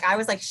do this. Like, I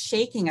was like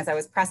shaking as I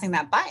was pressing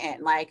that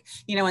button, like,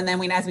 you know, and then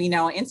as we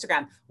know,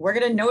 Instagram, we're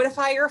going to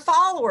notify your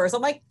followers.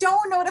 I'm like,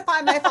 don't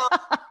notify my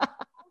followers.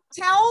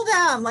 Tell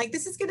them, like,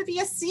 this is going to be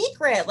a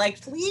secret, like,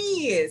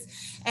 please.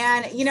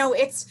 And, you know,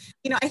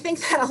 I think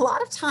that a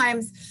lot of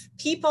times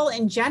people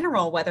in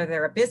general, whether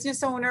they're a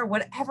business owner,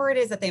 whatever it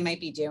is that they might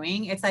be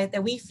doing, it's like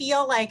that we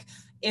feel like,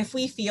 if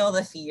we feel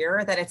the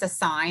fear, that it's a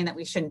sign that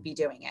we shouldn't be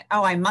doing it.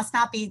 Oh, I must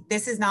not be,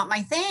 this is not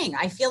my thing.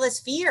 I feel this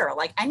fear.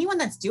 Like anyone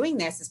that's doing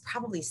this is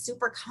probably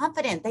super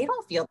confident. They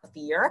don't feel the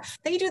fear.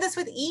 They do this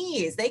with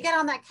ease. They get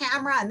on that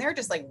camera and they're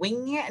just like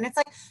winging it. And it's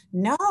like,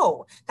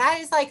 no, that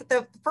is like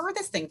the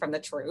furthest thing from the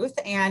truth.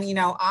 And, you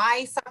know,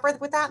 I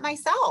suffered with that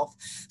myself.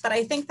 But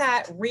I think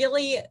that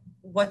really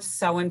what's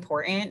so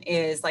important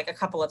is like a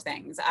couple of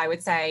things I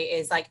would say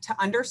is like to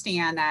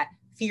understand that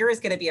fear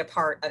is going to be a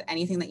part of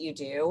anything that you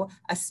do,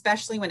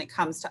 especially when it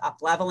comes to up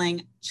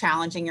leveling,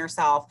 challenging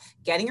yourself,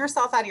 getting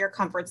yourself out of your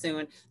comfort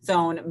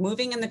zone,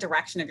 moving in the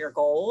direction of your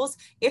goals.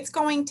 It's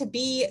going to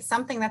be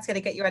something that's going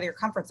to get you out of your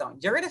comfort zone.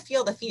 You're going to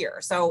feel the fear.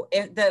 So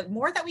the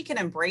more that we can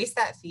embrace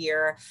that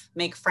fear,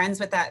 make friends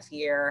with that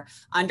fear,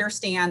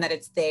 understand that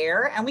it's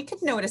there and we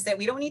could notice it.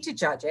 We don't need to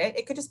judge it.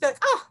 It could just be like,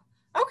 oh,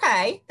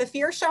 okay, the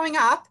fear showing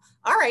up.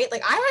 All right,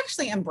 like I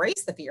actually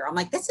embrace the fear. I'm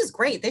like, this is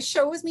great. This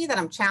shows me that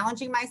I'm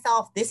challenging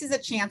myself. This is a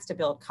chance to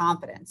build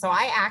confidence. So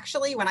I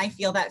actually, when I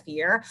feel that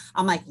fear,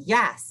 I'm like,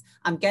 yes,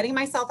 I'm getting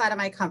myself out of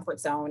my comfort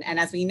zone. And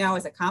as we know,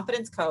 as a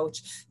confidence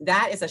coach,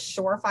 that is a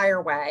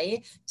surefire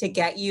way to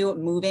get you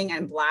moving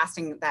and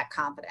blasting that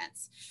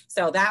confidence.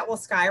 So that will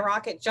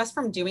skyrocket just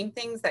from doing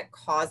things that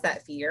cause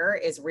that fear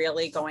is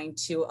really going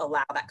to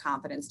allow that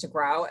confidence to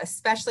grow,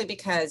 especially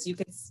because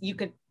you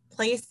could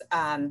place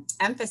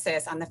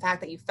emphasis on the fact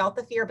that you felt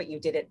the fear, but you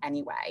did it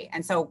anyway.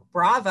 And so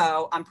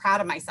bravo, I'm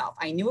proud of myself.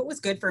 I knew it was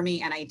good for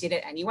me and I did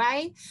it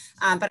anyway.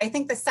 But I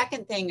think the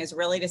second thing is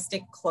really to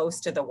stick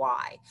close to the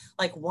why.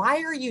 Like,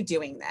 why are you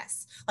doing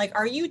this? Like,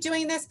 are you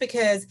doing this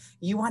because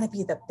you want to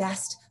be the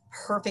best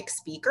perfect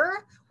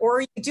speaker, or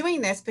are you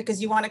doing this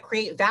because you want to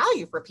create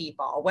value for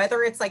people,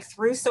 whether it's like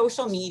through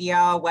social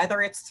media,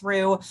 whether it's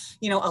through,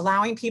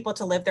 allowing people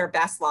to live their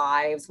best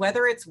lives,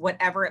 whether it's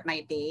whatever it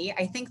might be.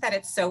 I think that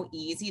it's so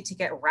easy to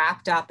get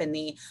wrapped up in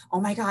the, oh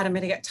my God, I'm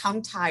going to get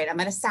tongue tied. I'm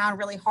going to sound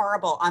really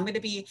horrible. I'm going to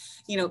be,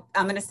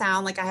 I'm going to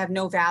sound like I have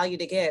no value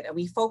to give. And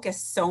we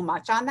focus so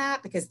much on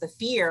that because the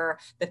fear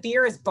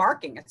is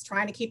barking. It's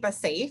trying to keep us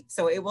safe.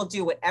 So it will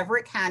do whatever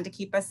it can to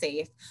keep us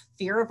safe.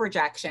 Fear of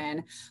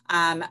rejection.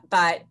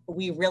 But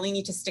we really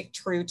need to stick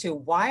true to,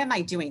 why am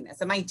I doing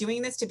this? Am I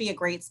doing this to be a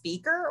great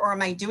speaker, or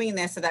am I doing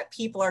this so that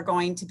people are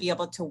going to be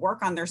able to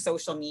work on their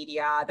social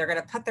media? They're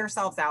going to put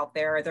themselves out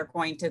there. They're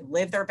going to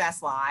live their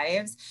best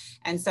lives.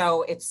 And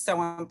so it's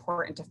so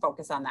important to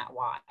focus on that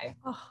why.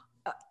 Oh.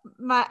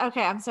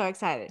 Okay, I'm so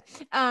excited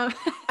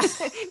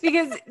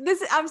because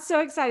I'm so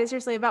excited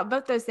seriously about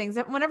both those things.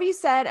 Whenever you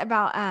said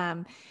about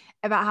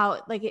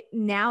how like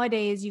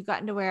nowadays you've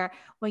gotten to where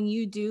when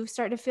you do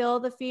start to feel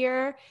the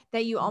fear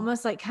that you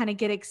almost like kind of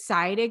get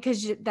excited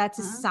because that's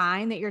a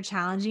sign that you're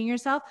challenging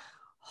yourself.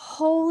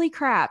 Holy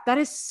crap, that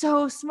is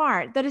so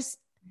smart. That's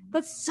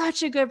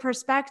such a good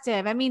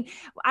perspective. I mean,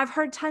 I've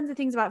heard tons of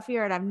things about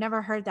fear and I've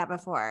never heard that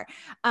before.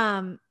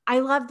 I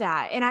love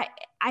that. And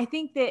I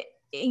think that,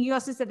 and you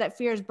also said that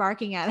fear is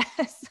barking at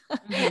us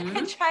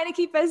and trying to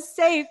keep us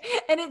safe.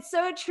 And it's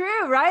so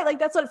true, right? Like,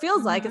 that's what it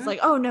feels like. It's like,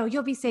 oh no,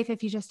 you'll be safe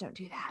if you just don't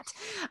do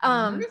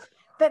that.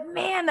 But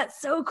man,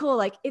 that's so cool.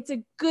 Like, it's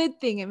a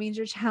good thing. It means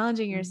you're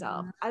challenging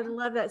yourself. I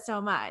love that so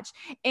much.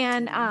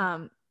 And,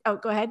 oh,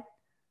 go ahead.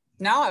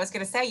 No, I was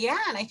going to say, yeah.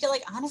 And I feel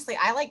like, honestly,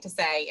 I like to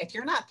say, if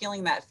you're not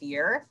feeling that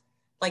fear,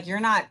 like you're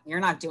not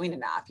doing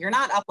enough. You're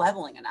not up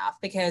leveling enough,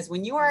 because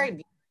when you are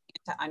into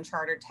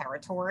uncharted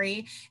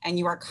territory and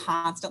you are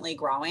constantly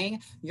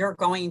growing, you're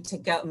going to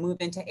move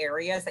into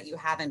areas that you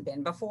haven't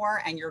been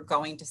before, and you're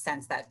going to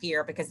sense that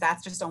fear, because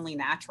that's just only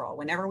natural.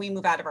 Whenever we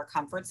move out of our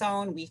comfort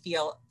zone, we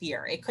feel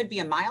fear. It could be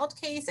a mild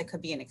case, it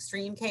could be an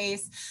extreme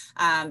case,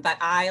 but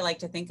I like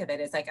to think of it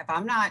as like, if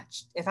I'm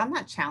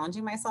not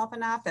challenging myself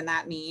enough, then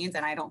that means,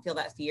 and I don't feel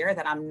that fear,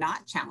 that I'm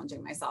not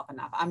challenging myself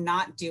enough. I'm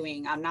not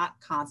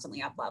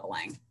constantly up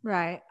leveling.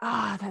 Right.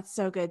 Oh, that's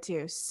so good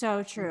too.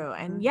 So true.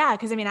 And yeah,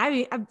 because I mean,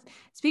 I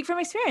speak from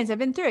experience. I've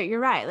been through it. You're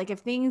right. Like,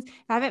 if I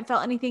haven't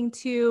felt anything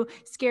too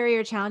scary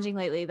or challenging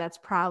lately, that's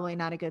probably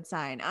not a good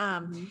sign.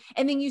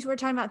 And then you were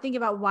talking about thinking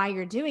about why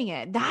you're doing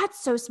it.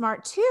 That's so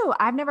smart too.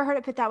 I've never heard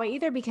it put that way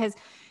either, because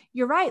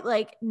you're right.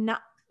 Like,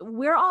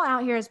 we're all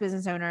out here as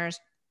business owners.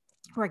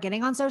 We're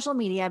getting on social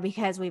media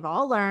because we've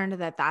all learned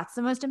that that's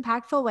the most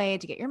impactful way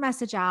to get your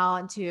message out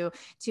and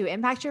to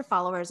impact your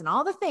followers and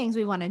all the things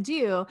we want to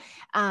do.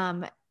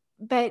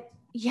 But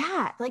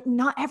yeah, like,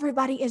 not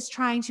everybody is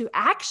trying to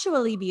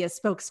actually be a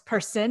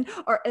spokesperson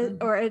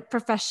or a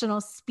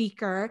professional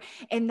speaker.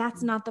 And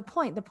that's not the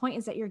point. The point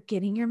is that you're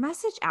getting your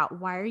message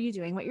out. Why are you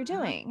doing what you're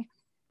doing?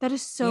 That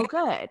is so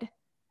good.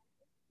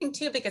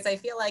 Too, because I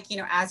feel like,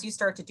 as you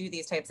start to do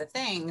these types of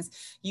things,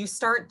 you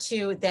start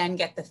to then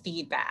get the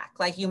feedback.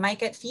 Like, you might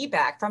get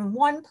feedback from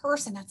one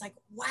person that's like,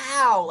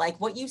 wow,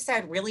 like what you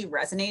said really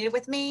resonated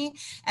with me.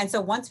 And so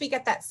once we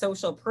get that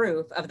social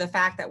proof of the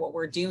fact that what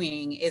we're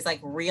doing is like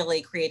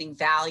really creating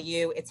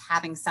value, it's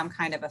having some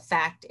kind of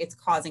effect, it's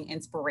causing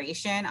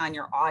inspiration on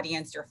your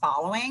audience, your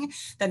following,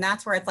 then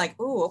that's where it's like,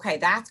 ooh, okay,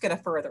 that's going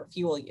to further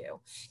fuel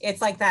you.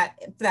 It's like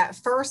that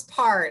first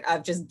part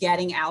of just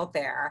getting out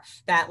there,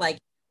 that like,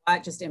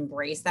 just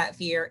embrace that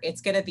fear.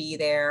 It's going to be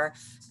there.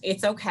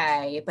 It's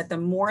okay. But the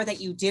more that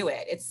you do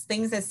it, it's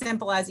things as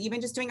simple as even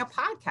just doing a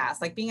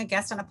podcast, like being a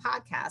guest on a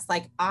podcast.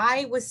 Like,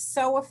 I was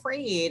so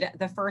afraid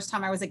the first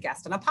time I was a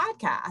guest on a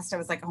podcast. I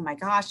was like, oh my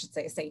gosh, should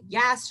I say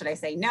yes? Should I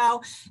say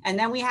no? And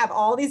then we have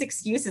all these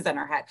excuses in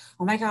our head.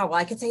 Oh my God, well,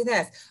 I could say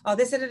this. Oh,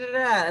 this,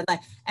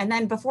 and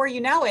then before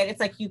you know it, it's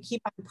like you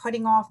keep on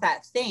putting off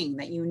that thing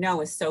that you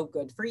know is so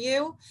good for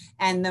you.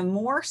 And the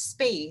more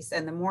space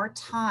and the more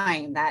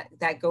time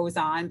that goes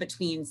on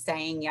between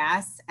saying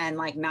yes and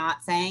like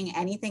not saying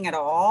anything at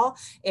all,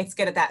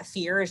 that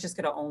fear is just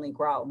going to only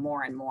grow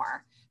more and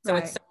more. So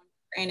It's so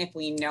important, if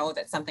we know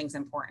that something's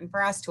important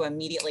for us, to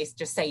immediately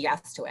just say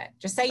yes to it.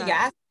 Just say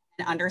yes.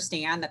 and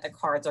understand that the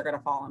cards are going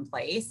to fall in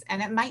place.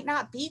 And it might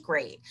not be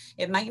great.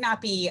 It might not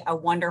be a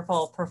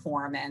wonderful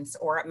performance,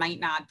 or it might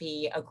not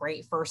be a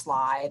great first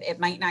live. It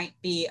might not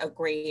be a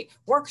great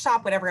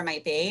workshop, whatever it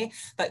might be.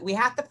 But we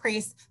have to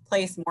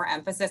place more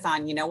emphasis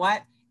on, you know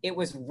what? It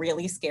was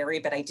really scary,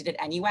 but I did it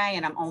anyway.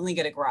 And I'm only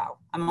going to grow.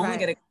 I'm only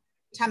going to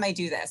time I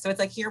do this. So it's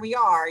like, here we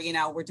are, you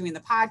know, we're doing the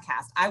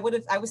podcast. I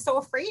was so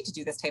afraid to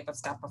do this type of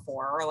stuff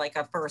before, or like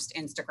a first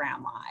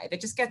Instagram live. It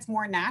just gets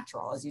more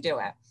natural as you do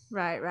it.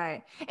 Right.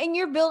 Right. And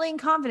you're building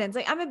confidence.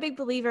 Like, I'm a big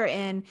believer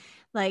in,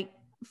 like,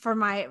 for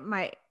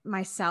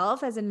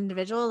myself as an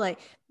individual, like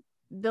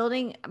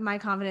building my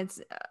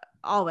confidence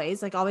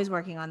always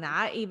working on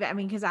that. Even, I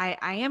mean, cause I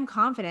am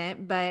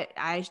confident, but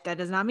that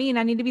does not mean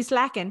I need to be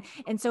slacking.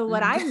 And so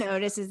what I've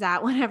noticed is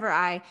that whenever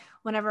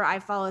I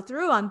follow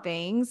through on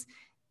things,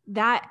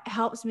 that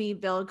helps me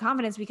build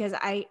confidence, because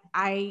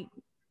I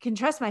can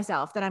trust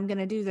myself that I'm going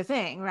to do the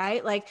thing,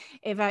 right? Like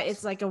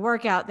it's like a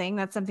workout thing,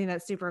 that's something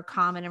that's super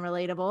common and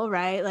relatable,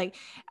 right? Like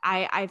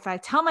if I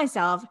tell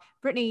myself,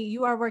 Brittany,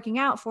 you are working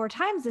out 4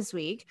 times this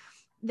week,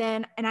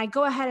 and I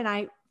go ahead and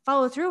I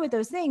follow through with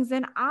those things,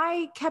 then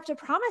I kept a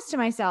promise to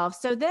myself.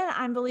 So then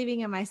I'm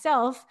believing in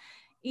myself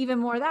even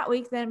more that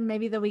week than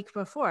maybe the week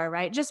before,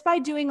 right? Just by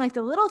doing like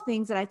the little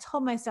things that I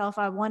told myself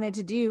I wanted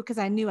to do because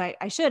I knew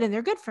I should, and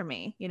they're good for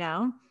me, you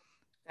know?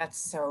 That's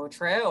so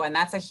true. And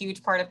that's a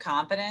huge part of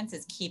confidence,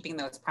 is keeping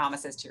those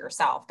promises to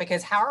yourself,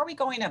 because how are we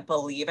going to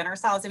believe in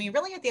ourselves? I mean,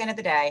 really at the end of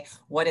the day,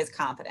 what is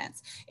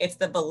confidence? It's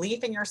the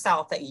belief in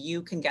yourself that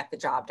you can get the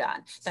job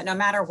done, that no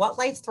matter what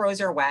life throws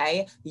your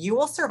way, you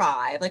will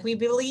survive. Like we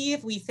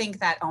think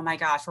that, oh my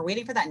gosh, we're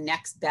waiting for that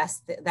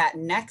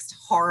next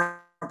horrible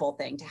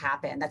thing to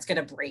happen that's going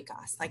to break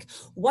us. Like,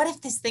 what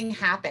if this thing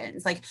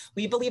happens? Like,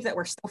 we believe that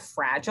we're so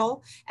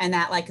fragile, and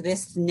that like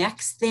this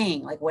next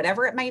thing, like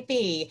whatever it might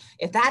be,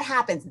 if that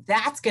happens,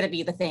 that's going to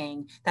be the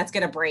thing that's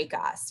going to break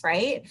us,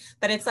 right?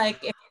 But it's like,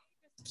 if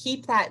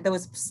keep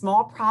those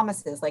small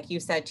promises, like you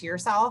said, to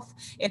yourself,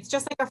 it's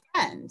just like a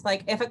friend.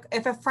 Like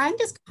if a friend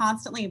is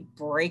constantly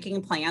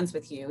breaking plans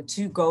with you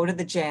to go to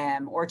the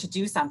gym or to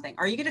do something,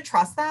 are you going to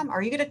trust them?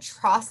 Are you going to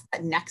trust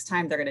that next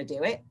time they're going to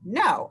do it?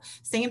 No.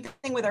 Same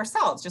thing with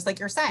ourselves, just like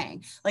you're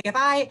saying. Like if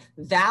I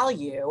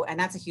value, and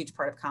that's a huge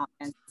part of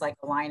confidence, like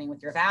aligning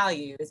with your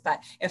values, but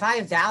if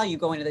I value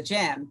going to the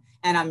gym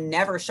and I'm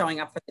never showing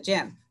up for the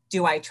gym,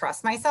 do I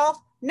trust myself?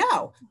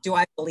 No. Do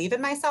I believe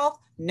in myself?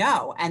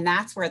 No. And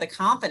that's where the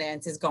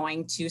confidence is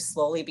going to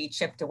slowly be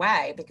chipped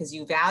away, because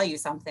you value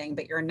something,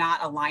 but you're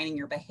not aligning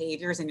your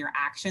behaviors and your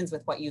actions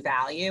with what you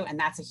value. And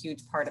that's a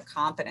huge part of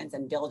confidence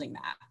and building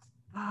that.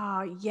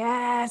 Oh,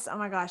 yes. Oh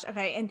my gosh.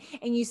 Okay.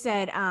 And you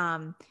said,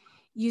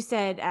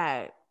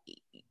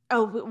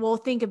 we'll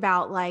think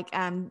about like,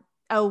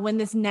 oh, when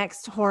this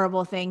next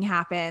horrible thing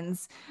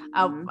happens,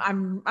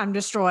 I'm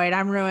destroyed,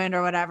 I'm ruined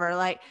or whatever.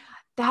 Like,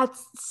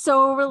 that's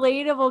so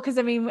relatable. Cause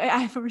I mean,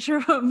 I'm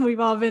sure we've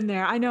all been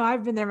there. I know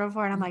I've been there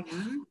before, and I'm like,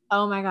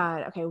 oh my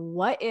God. Okay.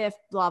 What if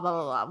blah, blah,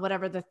 blah, blah,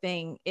 whatever the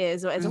thing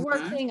is, it's a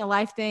work thing, a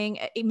life thing,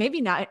 maybe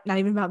not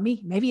even about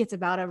me. Maybe it's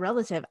about a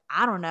relative.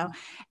 I don't know.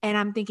 And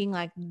I'm thinking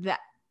like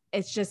that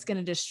it's just going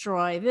to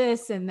destroy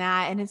this and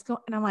that. And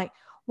and I'm like,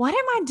 what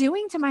am I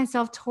doing to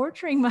myself,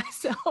 torturing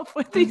myself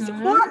with these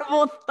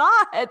horrible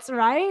thoughts,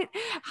 right?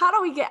 How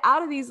do we get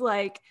out of these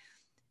like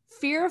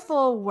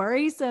fearful,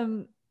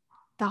 worrisome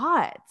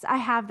thoughts? I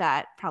have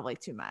that probably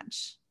too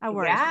much. I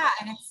worry. Yeah.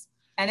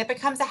 And it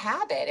becomes a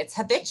habit. It's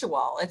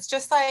habitual. It's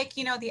just like,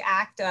 the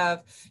act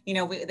of,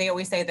 they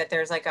always say that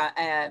there's like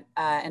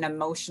an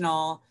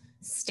emotional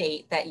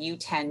state that you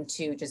tend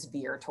to just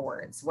veer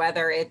towards,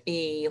 whether it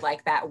be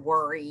like that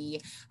worry,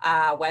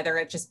 whether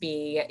it just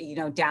be,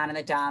 down in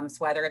the dumps,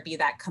 whether it be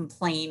that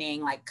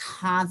complaining, like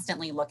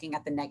constantly looking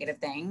at the negative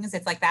things.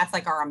 It's like, that's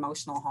like our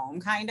emotional home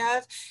kind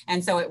of.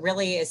 And so it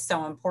really is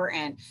so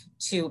important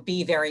to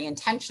be very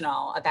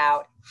intentional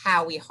about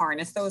how we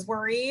harness those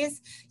worries.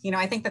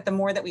 I think that the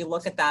more that we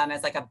look at them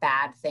as like a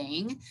bad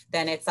thing,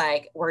 then it's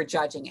like we're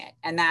judging it.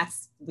 And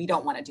we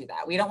don't want to do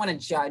that. We don't want to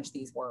judge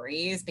these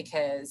worries,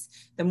 because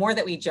the more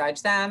that we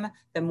judge them,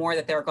 the more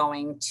that they're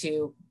going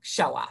to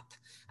show up.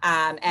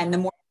 And the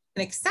more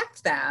we can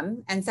accept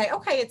them and say,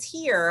 okay, it's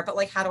here, but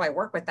like, how do I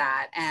work with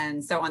that?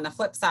 And so on the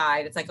flip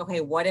side, it's like,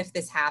 okay, what if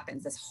this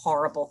happens, this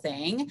horrible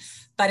thing?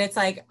 But it's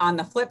like, on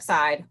the flip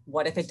side,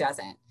 what if it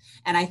doesn't?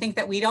 And I think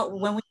that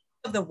when we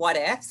of the what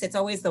ifs, it's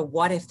always the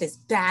what if this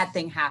bad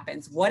thing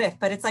happens, what if,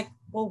 but it's like,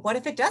 well, what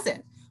if it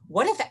doesn't?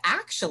 What if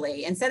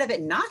actually, instead of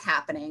it not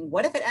happening,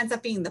 what if it ends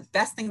up being the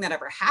best thing that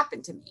ever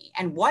happened to me?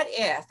 And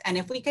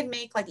if we could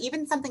make like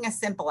even something as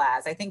simple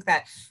as, I think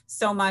that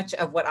so much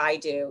of what I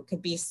do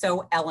could be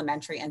so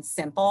elementary and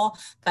simple,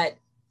 but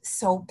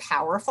so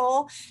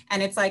powerful.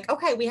 And it's like,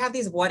 okay, we have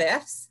these what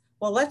ifs.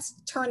 Well, let's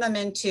turn them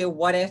into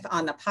what if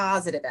on the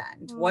positive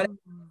end. What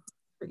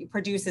if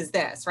produces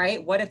this,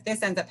 right? What if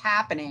this ends up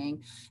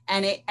happening?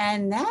 And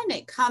then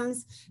it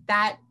comes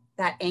that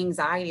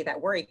anxiety,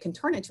 that worry can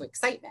turn into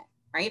excitement,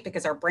 right?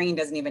 Because our brain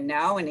doesn't even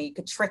know, and you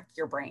could trick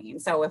your brain.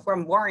 So if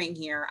I'm worrying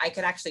here, I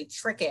could actually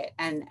trick it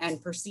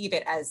and perceive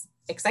it as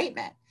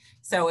excitement.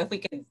 So if we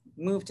could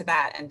move to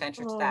that and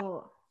venture to that.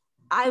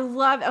 I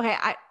love, okay.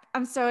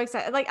 I'm so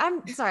excited. Like,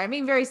 I'm sorry, I'm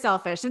being very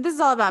selfish. And this is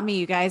all about me,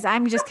 you guys.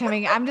 I'm just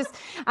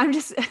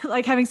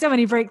like having so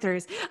many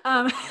breakthroughs.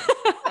 Um,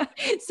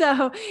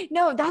 so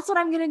no, that's what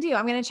I'm going to do.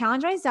 I'm going to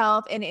challenge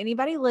myself and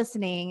anybody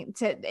listening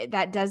to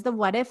that does the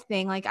what if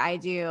thing like I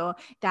do,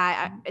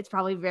 that it's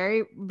probably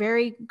very,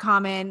 very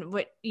common.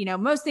 What,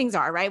 most things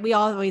are, right? We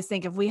always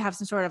think if we have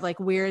some sort of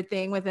like weird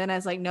thing within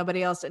us, like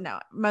nobody else, no,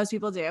 most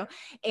people do.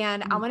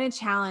 And I'm going to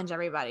challenge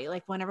everybody.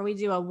 Like whenever we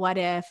do a what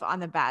if on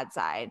the bad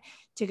side,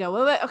 to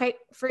go, wait, okay,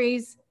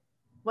 freeze.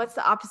 What's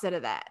the opposite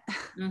of that?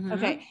 Mm-hmm.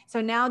 Okay.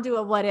 So now do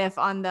a what if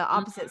on the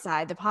opposite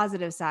side, the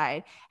positive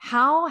side.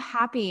 How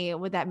happy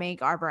would that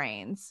make our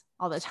brains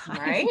all the time?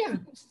 Right.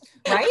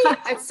 Right.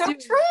 It's so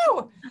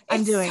true.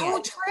 I'm doing so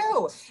it.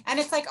 true. And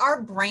it's like our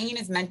brain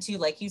is meant to,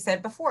 like you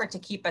said before, to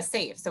keep us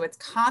safe. So it's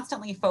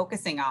constantly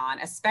focusing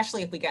on,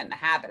 especially if we get in the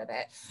habit of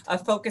it,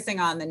 of focusing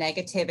on the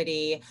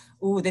negativity.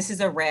 Ooh, this is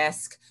a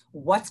risk.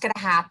 What's going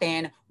to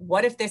happen?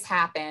 What if this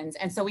happens?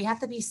 And so we have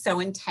to be so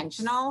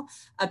intentional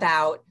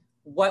about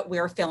what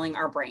we're filling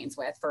our brains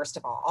with, first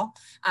of all,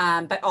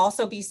 but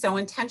also be so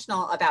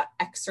intentional about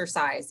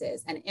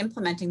exercises and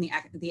implementing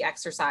the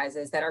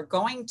exercises that are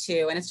going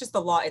to, and it's just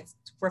the law, it's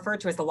referred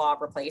to as the law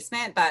of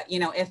replacement. But,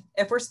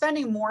 if we're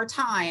spending more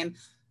time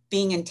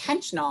being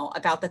intentional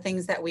about the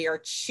things that we are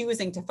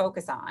choosing to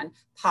focus on,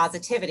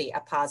 positivity,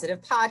 a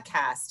positive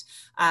podcast,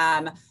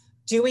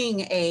 doing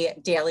a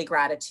daily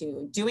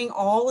gratitude, doing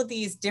all of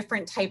these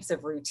different types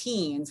of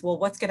routines, well,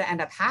 what's going to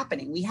end up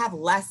happening? We have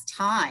less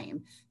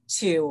time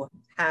to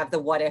have the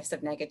what ifs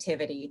of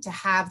negativity, to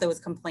have those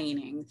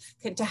complaining,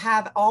 to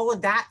have all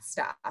of that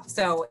stuff.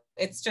 So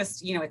it's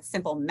just, it's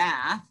simple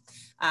math,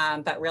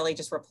 but really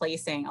just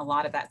replacing a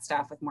lot of that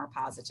stuff with more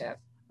positive.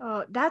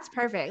 Oh, that's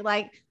perfect.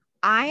 Like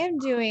I am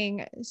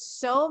doing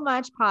so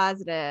much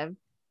positive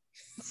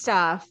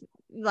stuff,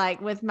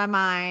 like with my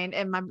mind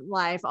and my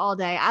life all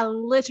day. I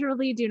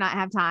literally do not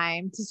have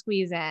time to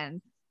squeeze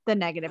in the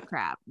negative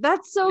crap.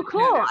 That's so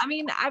cool. I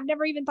mean, I've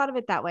never even thought of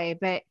it that way,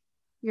 but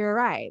you're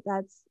right.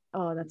 That's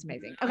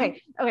amazing.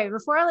 Okay.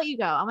 Before I let you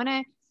go, I'm going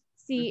to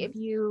see if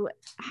you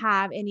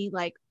have any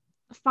like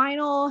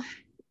final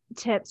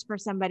tips for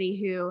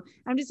somebody who,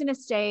 I'm just going to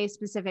stay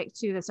specific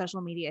to the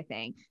social media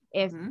thing.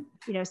 If,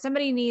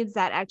 somebody needs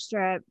that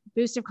extra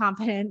boost of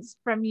confidence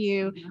from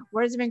you,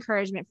 words of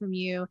encouragement from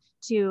you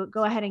to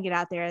go ahead and get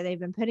out there. They've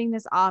been putting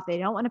this off. They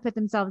don't want to put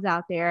themselves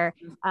out there.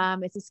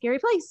 It's a scary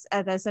place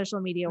at the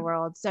social media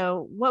world.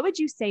 So what would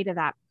you say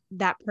to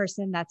that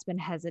person that's been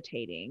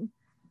hesitating?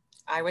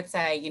 I would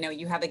say,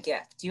 you have a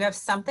gift. You have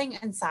something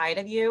inside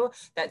of you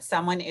that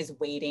someone is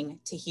waiting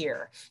to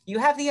hear. You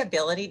have the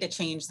ability to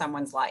change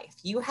someone's life.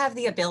 You have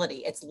the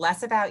ability. It's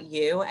less about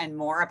you and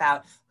more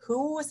about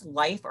whose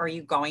life are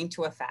you going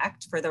to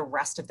affect for the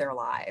rest of their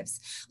lives.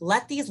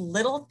 Let these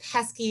little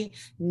pesky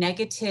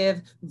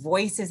negative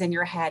voices in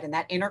your head and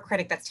that inner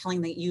critic that's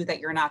telling you that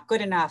you're not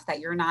good enough,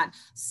 that you're not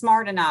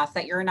smart enough,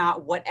 that you're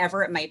not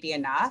whatever it might be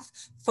enough.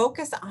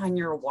 Focus on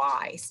your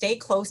why. Stay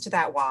close to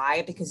that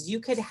why, because you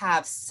could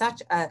have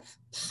such a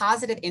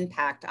positive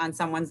impact on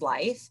someone's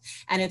life.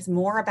 And it's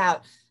more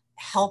about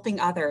helping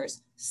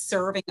others,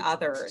 serving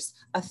others,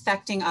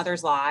 affecting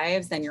others'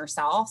 lives than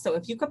yourself. So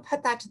if you could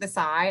put that to the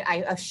side, I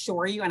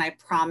assure you, and I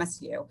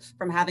promise you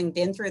from having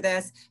been through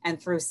this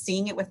and through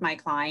seeing it with my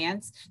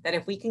clients, that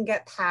if we can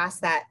get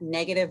past that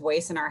negative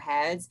voice in our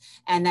heads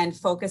and then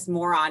focus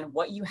more on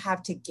what you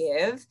have to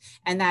give,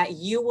 and that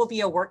you will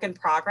be a work in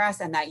progress,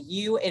 and that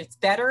it's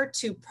better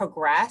to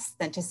progress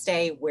than to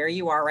stay where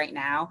you are right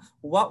now.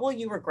 What will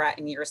you regret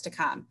in years to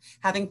come?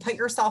 Having put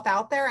yourself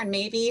out there and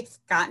maybe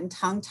gotten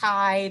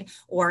tongue-tied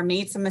or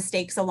made some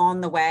mistakes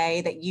along the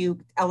way that you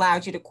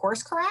allowed you to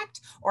course correct,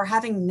 or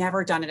having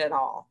never done it at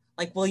all?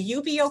 Like, will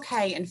you be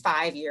okay in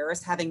 5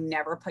 years having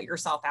never put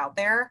yourself out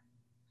there?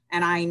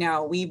 And I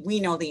know we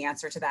know the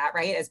answer to that,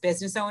 right? As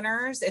business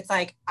owners, it's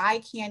like,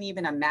 I can't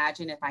even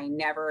imagine if I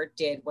never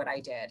did what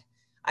I did.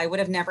 I would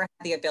have never had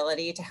the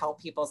ability to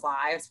help people's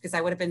lives because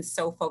I would have been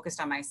so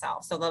focused on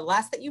myself. So the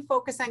less that you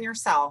focus on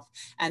yourself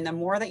and the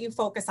more that you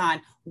focus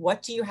on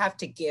what do you have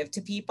to give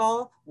to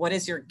people, what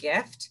is your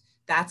gift,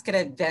 that's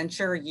going to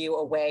venture you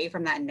away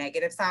from that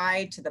negative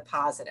side to the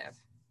positive.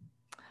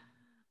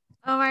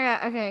 Oh my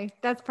God. Okay.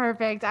 That's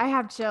perfect. I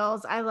have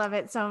chills. I love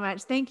it so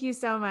much. Thank you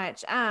so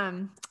much. I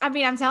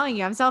mean, I'm telling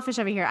you, I'm selfish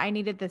over here. I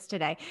needed this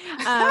today.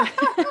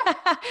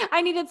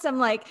 I needed some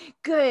like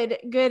good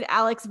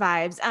Alex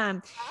vibes.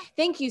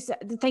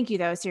 Thank you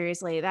though.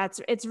 Seriously.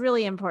 It's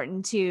really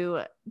important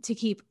to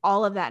keep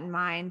all of that in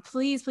mind.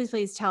 Please, please,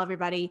 please tell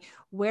everybody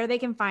where they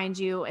can find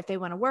you if they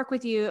want to work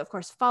with you, of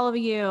course, follow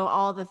you,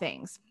 all the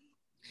things.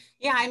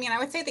 Yeah, I mean, I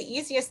would say the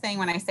easiest thing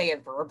when I say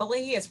it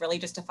verbally is really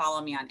just to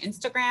follow me on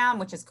Instagram,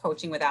 which is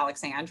Coaching with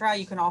Alexandra.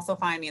 You can also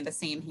find me in the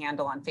same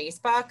handle on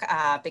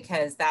Facebook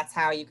because that's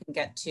how you can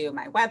get to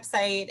my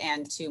website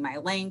and to my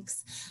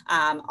links.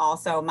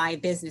 Also, my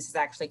business is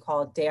actually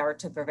called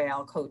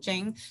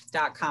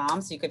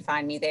daretoprevailcoaching.com. So you could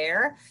find me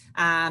there.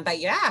 But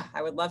yeah,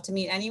 I would love to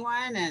meet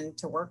anyone and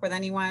to work with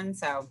anyone.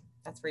 So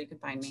That's where you can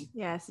find me.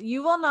 Yes,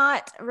 you will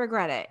not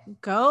regret it.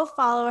 Go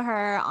follow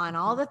her on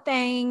all the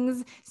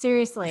things.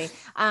 Seriously,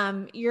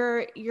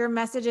 your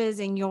messages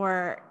and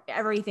your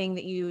everything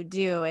that you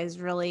do is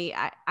really.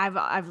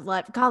 I've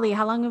loved. Golly,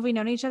 how long have we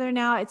known each other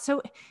now? It's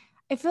so.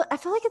 I feel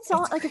like it's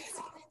all like it's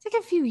like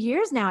a few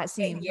years now. It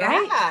seems. Yeah,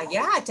 right?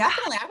 Yeah,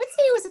 definitely. I would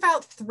say it was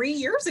about 3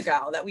 years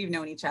ago that we've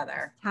known each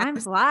other. Time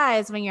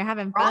flies when you're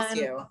having fun.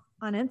 You.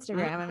 On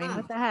Instagram. I mean,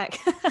 what the heck?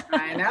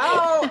 I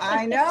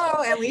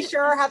know. At least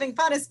you're having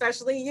fun,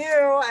 especially you.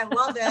 I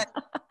love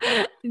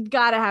it.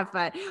 Gotta have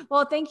fun.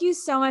 Well, thank you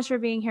so much for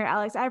being here,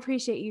 Alex. I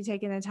appreciate you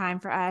taking the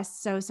time for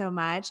us so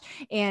much.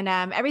 And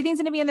everything's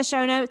going to be in the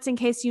show notes in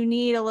case you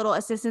need a little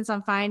assistance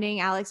on finding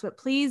Alex, but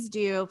please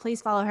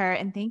follow her.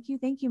 And thank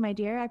you, my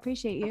dear. I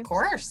appreciate you. Of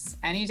course.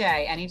 Any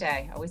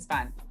day. Always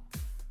fun.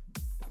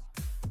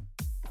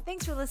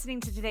 Thanks for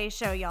listening to today's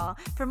show, y'all.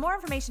 For more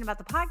information about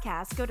the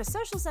podcast, go to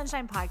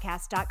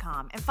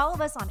socialsunshinepodcast.com and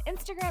follow us on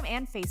Instagram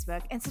and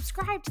Facebook, and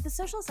subscribe to the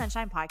Social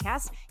Sunshine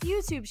Podcast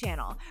YouTube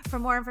channel. For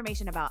more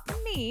information about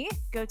me,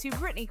 go to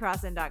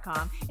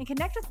BrittanyCrossan.com and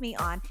connect with me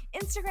on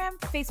Instagram,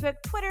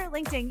 Facebook, Twitter,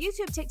 LinkedIn,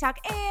 YouTube, TikTok,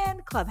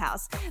 and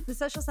Clubhouse. The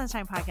Social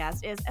Sunshine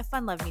Podcast is a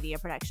Fun Love Media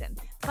production.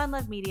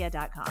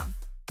 FunLoveMedia.com.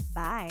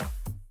 Bye.